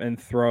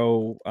 and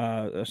throw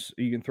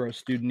you can throw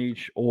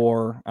Studenic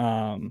or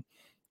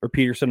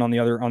Peterson on the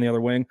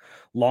other wing.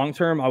 Long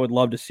term, I would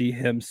love to see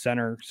him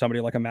center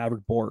somebody like a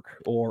Maverick Bourque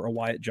or a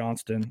Wyatt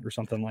Johnston or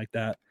something like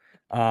that.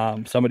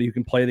 Somebody who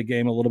can play the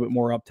game a little bit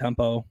more up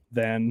tempo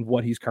than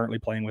what he's currently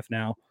playing with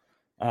now.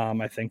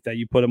 I think that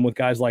you put him with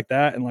guys like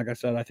that, and like I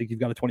said, I think you've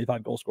got a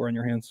 25 goal scorer in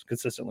your hands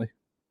consistently.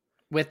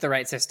 With the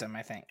right system,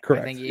 I think.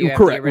 Correct. I think you have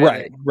correct. To get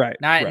rid Right.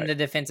 Not in the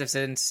defensive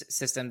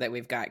system that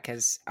we've got,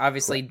 because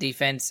obviously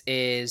defense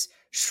is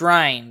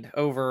shrined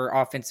over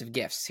offensive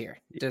gifts here.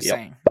 Just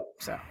saying.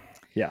 So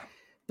yeah.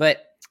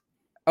 But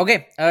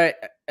okay.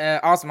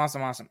 Awesome.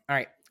 All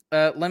right.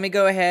 Let me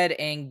go ahead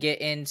and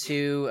get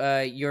into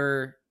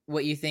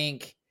what you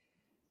think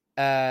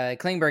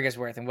Klingberg is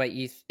worth, and what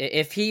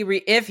if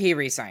he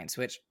resigns,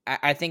 which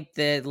I think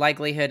the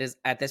likelihood is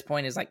at this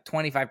point is like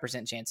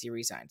 25% chance he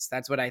resigns.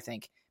 That's what I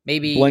think.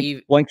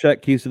 Maybe blank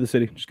check, keys to the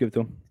city. Just give it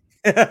to him.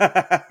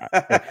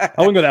 I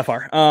wouldn't go that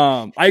far.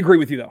 I agree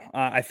with you though.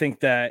 I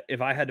think that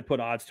if I had to put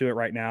odds to it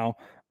right now,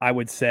 I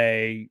would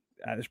say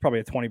there's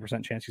probably a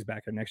 20% chance he's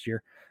back here next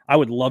year. I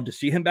would love to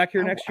see him back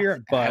here next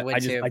year, but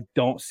I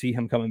don't see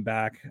him coming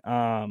back.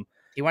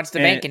 He wants to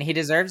bank, and he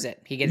deserves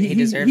it. He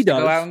deserves to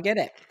go out and get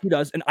it. He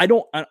does, and I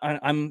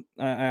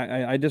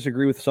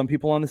disagree with some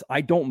people on this.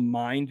 I don't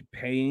mind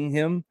paying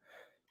him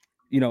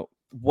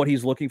what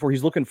he's looking for.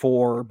 He's looking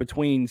for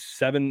between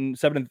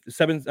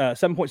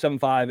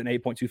 7.75 and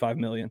 8.25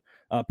 million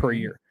per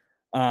year.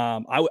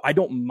 I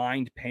don't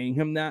mind paying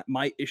him that.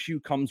 My issue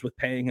comes with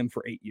paying him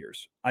for 8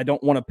 years. I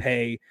don't want to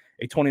pay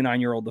a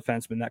 29-year-old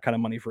defenseman that kind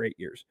of money for 8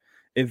 years.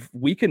 If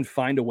we can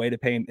find a way to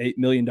pay him $8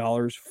 million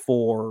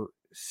for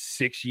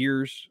 6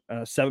 years,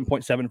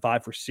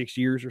 7.75 for 6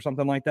 years or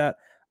something like that,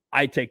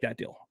 I'd take that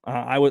deal.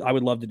 I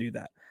would love to do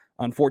that.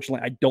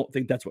 Unfortunately, I don't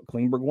think that's what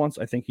Klingberg wants.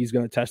 I think he's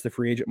going to test the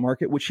free agent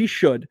market, which he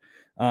should.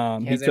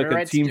 He took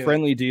a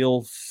team-friendly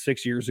deal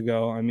 6 years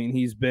ago. I mean,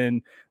 he's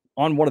been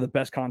on one of the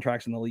best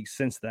contracts in the league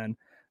since then.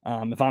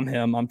 If I'm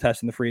him, I'm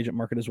testing the free agent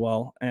market as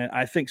well. And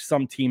I think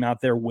some team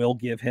out there will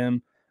give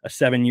him a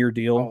 7-year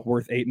deal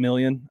worth $8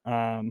 million.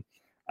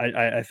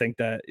 I think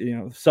that,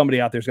 somebody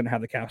out there is going to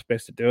have the cap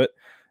space to do it.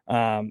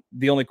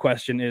 The only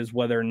question is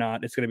whether or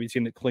not it's going to be a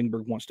team that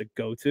Klingberg wants to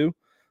go to.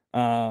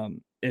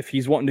 If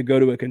he's wanting to go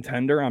to a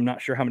contender, I'm not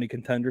sure how many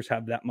contenders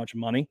have that much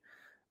money.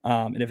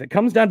 And if it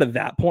comes down to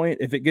that point,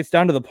 if it gets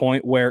down to the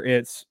point where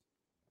it's,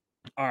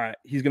 all right,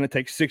 he's going to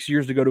take 6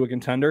 years to go to a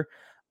contender,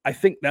 I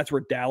think that's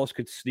where Dallas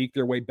could sneak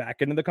their way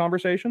back into the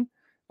conversation.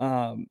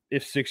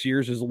 If 6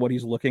 years is what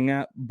he's looking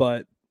at.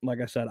 But like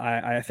I said,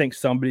 I think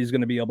somebody's going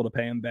to be able to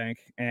pay him bank.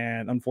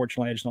 And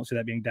unfortunately, I just don't see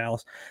that being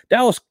Dallas.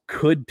 Dallas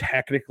could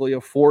technically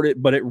afford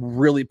it, but it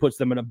really puts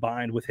them in a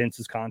bind with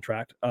Hintz's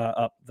contract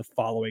up the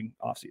following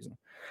offseason.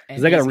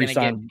 Because they got to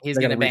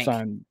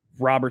re-sign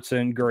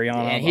Robertson,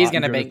 Gurianov, and he's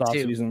going to bank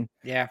too. Season.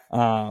 Yeah.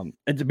 And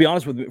to be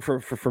honest with you,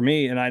 for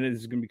me, and this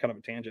is going to be kind of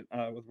a tangent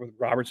with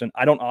Robertson,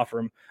 I don't offer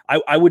him.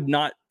 I would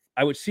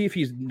see if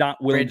he's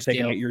not willing to take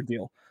an 8-year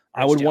deal.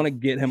 I would want to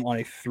get him on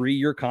a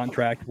 3-year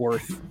contract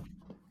worth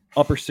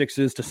upper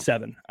 6s to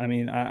 7. I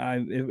mean,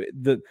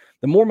 the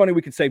more money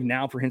we can save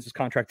now for Hintz's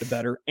contract, the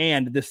better.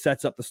 And this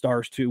sets up the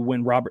Stars to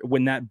when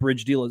that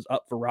bridge deal is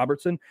up for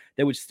Robertson,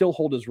 they would still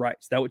hold his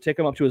rights. That would take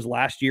him up to his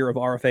last year of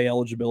RFA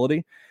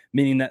eligibility,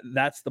 meaning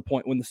that's the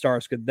point when the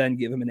Stars could then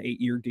give him an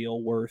 8-year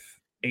deal worth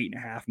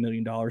 $8.5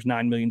 million,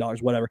 $9 million,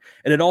 whatever.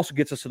 And it also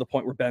gets us to the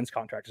point where Ben's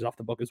contract is off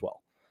the book as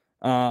well.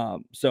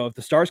 So if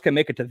the Stars can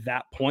make it to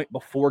that point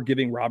before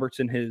giving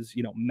Robertson his,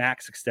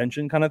 max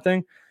extension kind of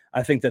thing,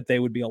 I think that they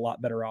would be a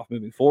lot better off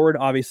moving forward.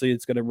 Obviously,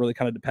 it's going to really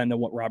kind of depend on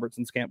what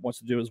Robertson's camp wants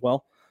to do as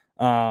well.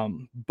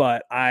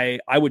 But I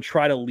would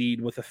try to lead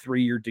with a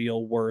 3-year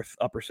deal worth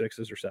upper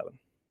 6s or 7.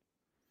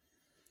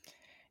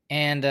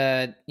 And,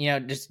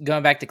 just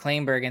going back to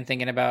Klingberg and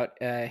thinking about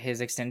his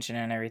extension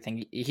and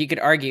everything, he could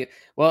argue,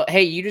 well,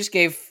 hey, you just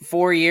gave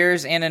 4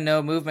 years and a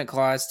no movement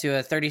clause to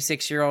a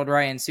 36-year-old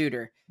Ryan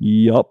Suter.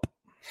 Yup.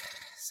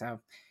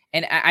 So,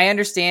 and I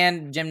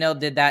understand Jim Nill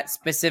did that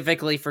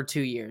specifically for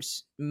 2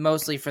 years,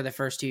 mostly for the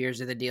first 2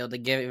 years of the deal to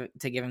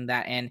give him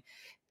that. And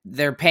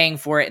they're paying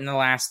for it in the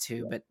last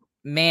 2, but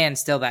man,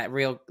 still that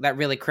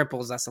really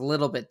cripples us a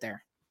little bit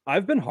there.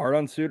 I've been hard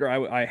on Suter.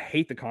 I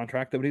hate the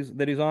contract that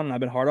he's on, and I've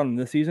been hard on him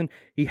this season.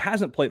 He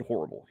hasn't played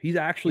horrible. He's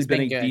actually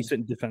been a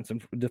decent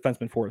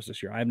defenseman for us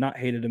this year. I have not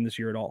hated him this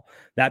year at all.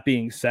 That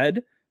being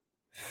said,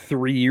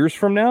 3 years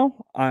from now,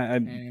 I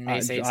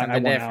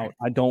want out.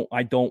 I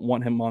don't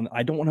want him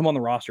on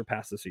the roster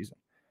past the season.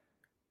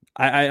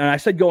 I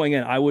said going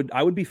in, I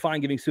would be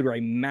fine giving Suter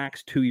a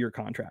max 2-year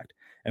contract,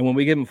 and when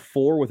we give him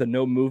 4 with a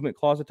no movement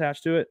clause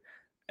attached to it.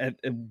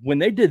 When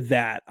they did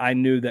that, I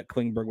knew that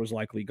Klingberg was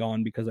likely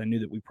gone because I knew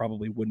that we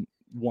probably wouldn't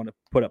want to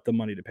put up the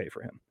money to pay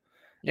for him.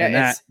 Yeah,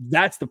 and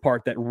that's the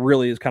part that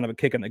really is kind of a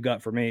kick in the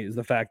gut for me, is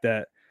the fact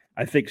that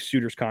I think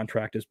Suter's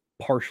contract is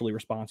partially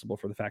responsible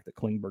for the fact that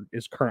Klingberg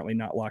is currently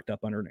not locked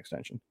up under an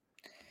extension.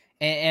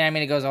 And I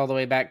mean, it goes all the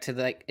way back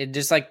to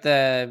just like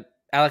the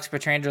Alex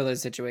Pietrangelo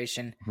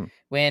situation,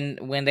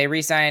 when they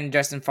re-signed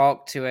Justin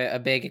Falk to a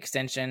big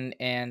extension,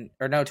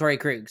 Torrey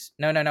Krug.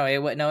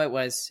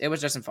 It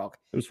was Justin Falk.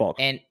 It was Falk.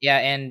 And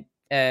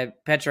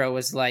Petro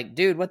was like,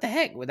 dude, what the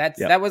heck? Well,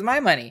 that was my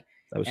money.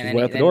 That was his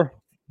way out the door.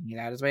 He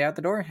got his way out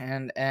the door,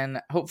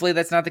 and hopefully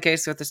that's not the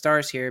case with the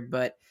Stars here,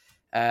 but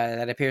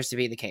that appears to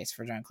be the case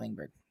for John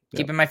Klingberg. Yep.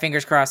 Keeping my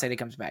fingers crossed that he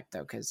comes back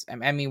though, because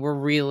I mean we're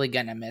really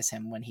gonna miss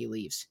him when he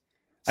leaves.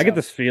 So. I get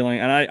this feeling,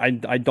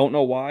 and I don't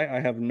know why.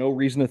 I have no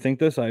reason to think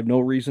this. I have no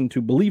reason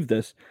to believe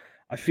this.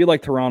 I feel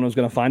like Toronto's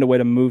going to find a way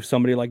to move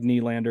somebody like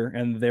Nylander,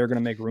 and they're going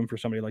to make room for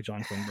somebody like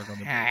John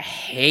Klingberg. I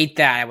hate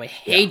that. I would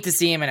hate to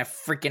see him in a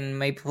freaking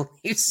Maple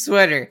Leaf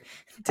sweater.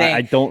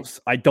 I don't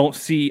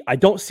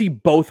see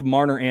both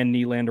Marner and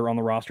Nylander on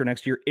the roster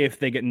next year if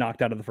they get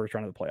knocked out of the first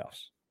round of the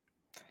playoffs.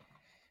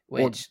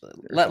 Which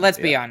let's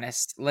be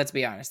honest. Let's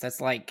be honest. That's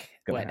like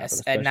what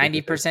a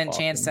 90%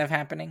 chance of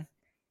happening.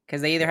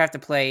 Because they either have to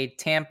play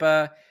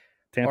Tampa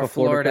or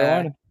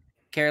Florida,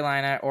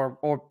 Carolina,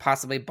 or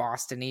possibly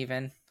Boston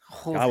even.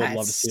 Oh, I would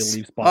love to see a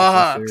Leafs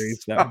Boston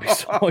series. That would be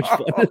so much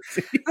fun to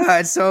see.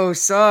 It so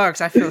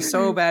sucks. I feel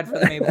so bad for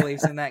the Maple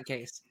Leafs in that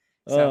case.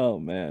 So,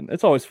 man.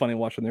 It's always funny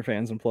watching their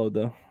fans implode,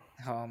 though.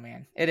 Oh,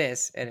 man. It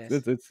is.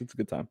 It's a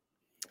good time.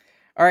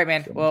 All right,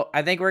 man. Well,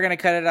 I think we're going to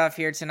cut it off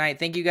here tonight.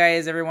 Thank you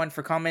guys, everyone,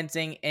 for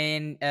commenting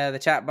in the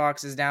chat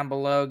boxes down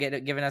below,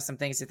 giving us some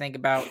things to think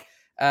about.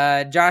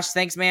 Josh,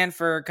 thanks, man,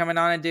 for coming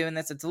on and doing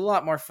this. It's a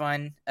lot more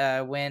fun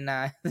when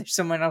there's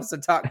someone else to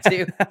talk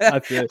to.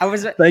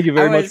 Thank you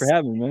very much for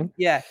having me, man.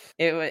 Yeah,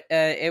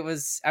 it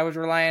was. I was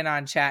relying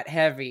on chat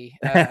heavy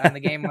on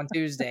the game on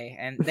Tuesday,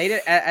 and they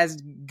did as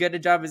good a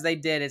job as they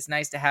did. It's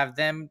nice to have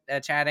them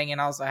chatting and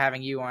also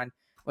having you on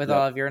with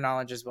all of your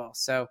knowledge as well.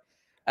 So,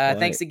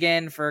 thanks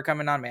again for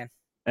coming on, man.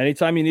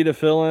 Anytime you need a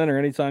fill-in or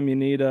anytime you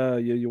need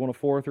you want a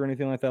fourth or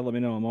anything like that, let me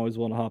know. I'm always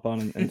willing to hop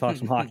on and talk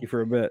some hockey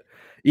for a bit.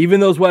 Even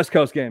those West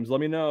Coast games, let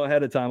me know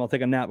ahead of time. I'll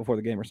take a nap before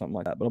the game or something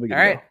like that. But I'll be good.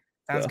 All right.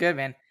 Sounds good,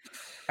 man.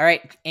 All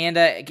right. And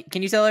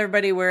can you tell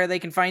everybody where they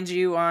can find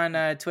you on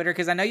Twitter?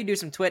 Because I know you do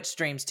some Twitch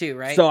streams too,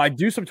 right? So I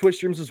do some Twitch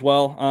streams as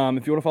well.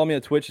 If you want to follow me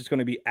on Twitch, it's going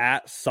to be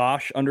at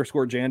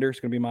Sosh_Jander. It's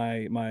going to be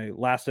my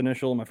last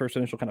initial, my first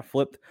initial kind of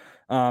flipped.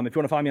 If you want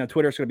to find me on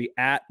Twitter, it's going to be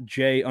at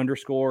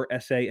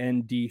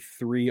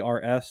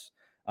J_SAND3RS.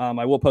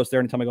 I will post there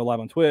anytime I go live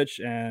on Twitch,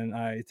 and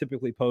I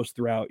typically post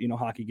throughout,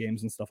 hockey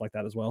games and stuff like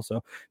that as well. So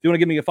if you want to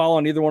give me a follow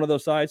on either one of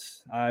those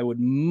sites, I would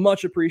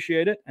much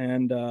appreciate it.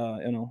 And,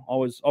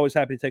 always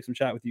happy to take some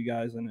chat with you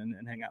guys and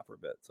hang out for a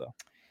bit. So,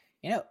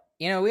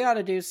 we ought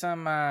to do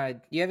some,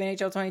 you have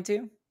NHL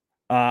 22?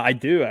 I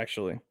do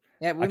actually.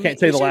 Yeah, I can't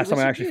tell you the last time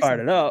I actually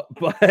fired it up,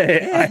 but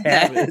I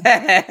have it.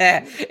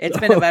 It's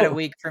been about a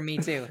week for me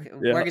too.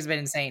 Work has been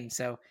insane.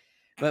 So,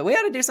 but we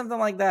ought to do something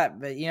like that.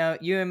 But you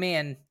and me,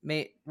 and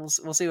we'll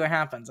see what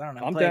happens. I don't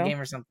know. Play a game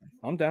or something.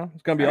 I'm down.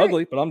 It's gonna be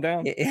ugly, but I'm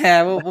down.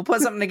 Yeah, we'll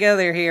put something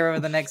together here over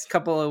the next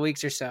couple of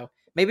weeks or so.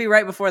 Maybe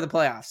right before the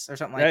playoffs or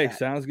something like that. Hey,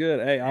 sounds good.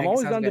 Hey, I'm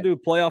always down to do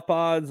playoff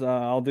pods.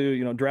 I'll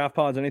do draft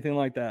pods, anything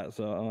like that.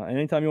 So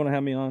anytime you want to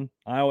have me on,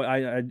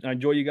 I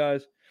enjoy you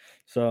guys.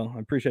 So I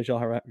appreciate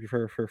y'all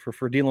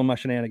for dealing with my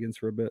shenanigans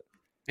for a bit.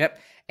 Yep.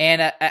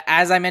 And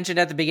as I mentioned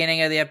at the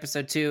beginning of the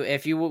episode too,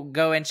 if you will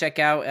go and check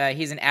out,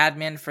 he's an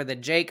admin for the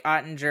Jake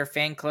Ottinger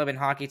Fan Club and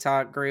Hockey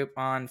Talk group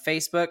on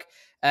Facebook.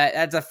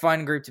 That's a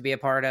fun group to be a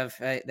part of.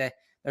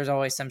 There's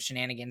always some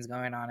shenanigans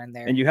going on in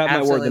there. And you have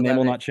my word, the name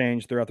will not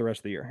change throughout the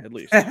rest of the year, at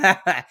least.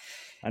 I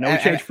know we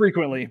change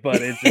frequently,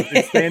 but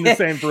it's staying the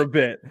same for a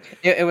bit.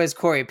 It was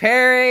Corey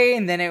Perry,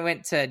 and then it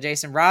went to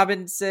Jason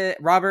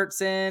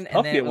Robertson,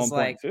 and then it was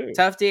like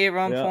Tufty at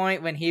one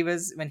point when he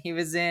was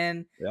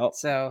in. Yep.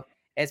 So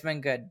it's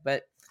been good.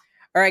 But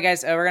all right,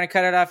 guys, we're gonna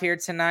cut it off here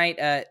tonight.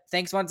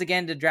 Thanks once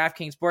again to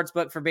DraftKings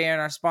Sportsbook for being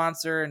our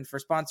sponsor and for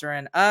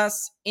sponsoring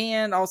us,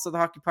 and also the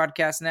Hockey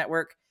Podcast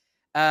Network.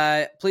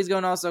 Please go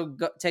and also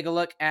take a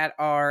look at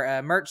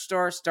our merch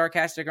store,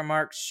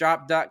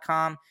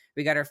 StarcastStickerMarksShop.com.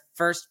 We got our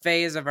first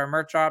phase of our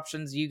merch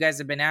options. You guys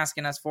have been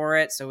asking us for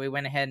it, so we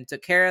went ahead and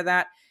took care of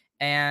that.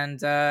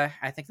 And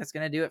I think that's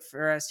going to do it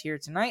for us here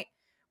tonight.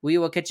 We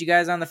will catch you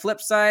guys on the flip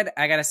side.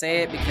 I got to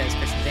say it because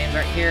Chris and James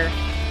aren't here.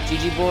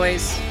 GG,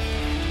 boys.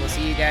 We'll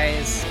see you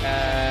guys,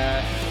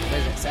 what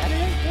is it, Saturday?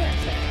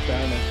 Yeah,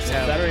 Saturday.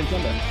 Saturday and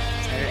Sunday.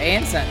 Saturday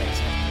and Sunday.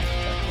 So.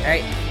 All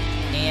right.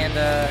 And,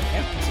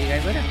 see you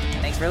guys later.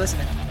 Thanks for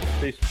listening.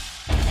 Peace.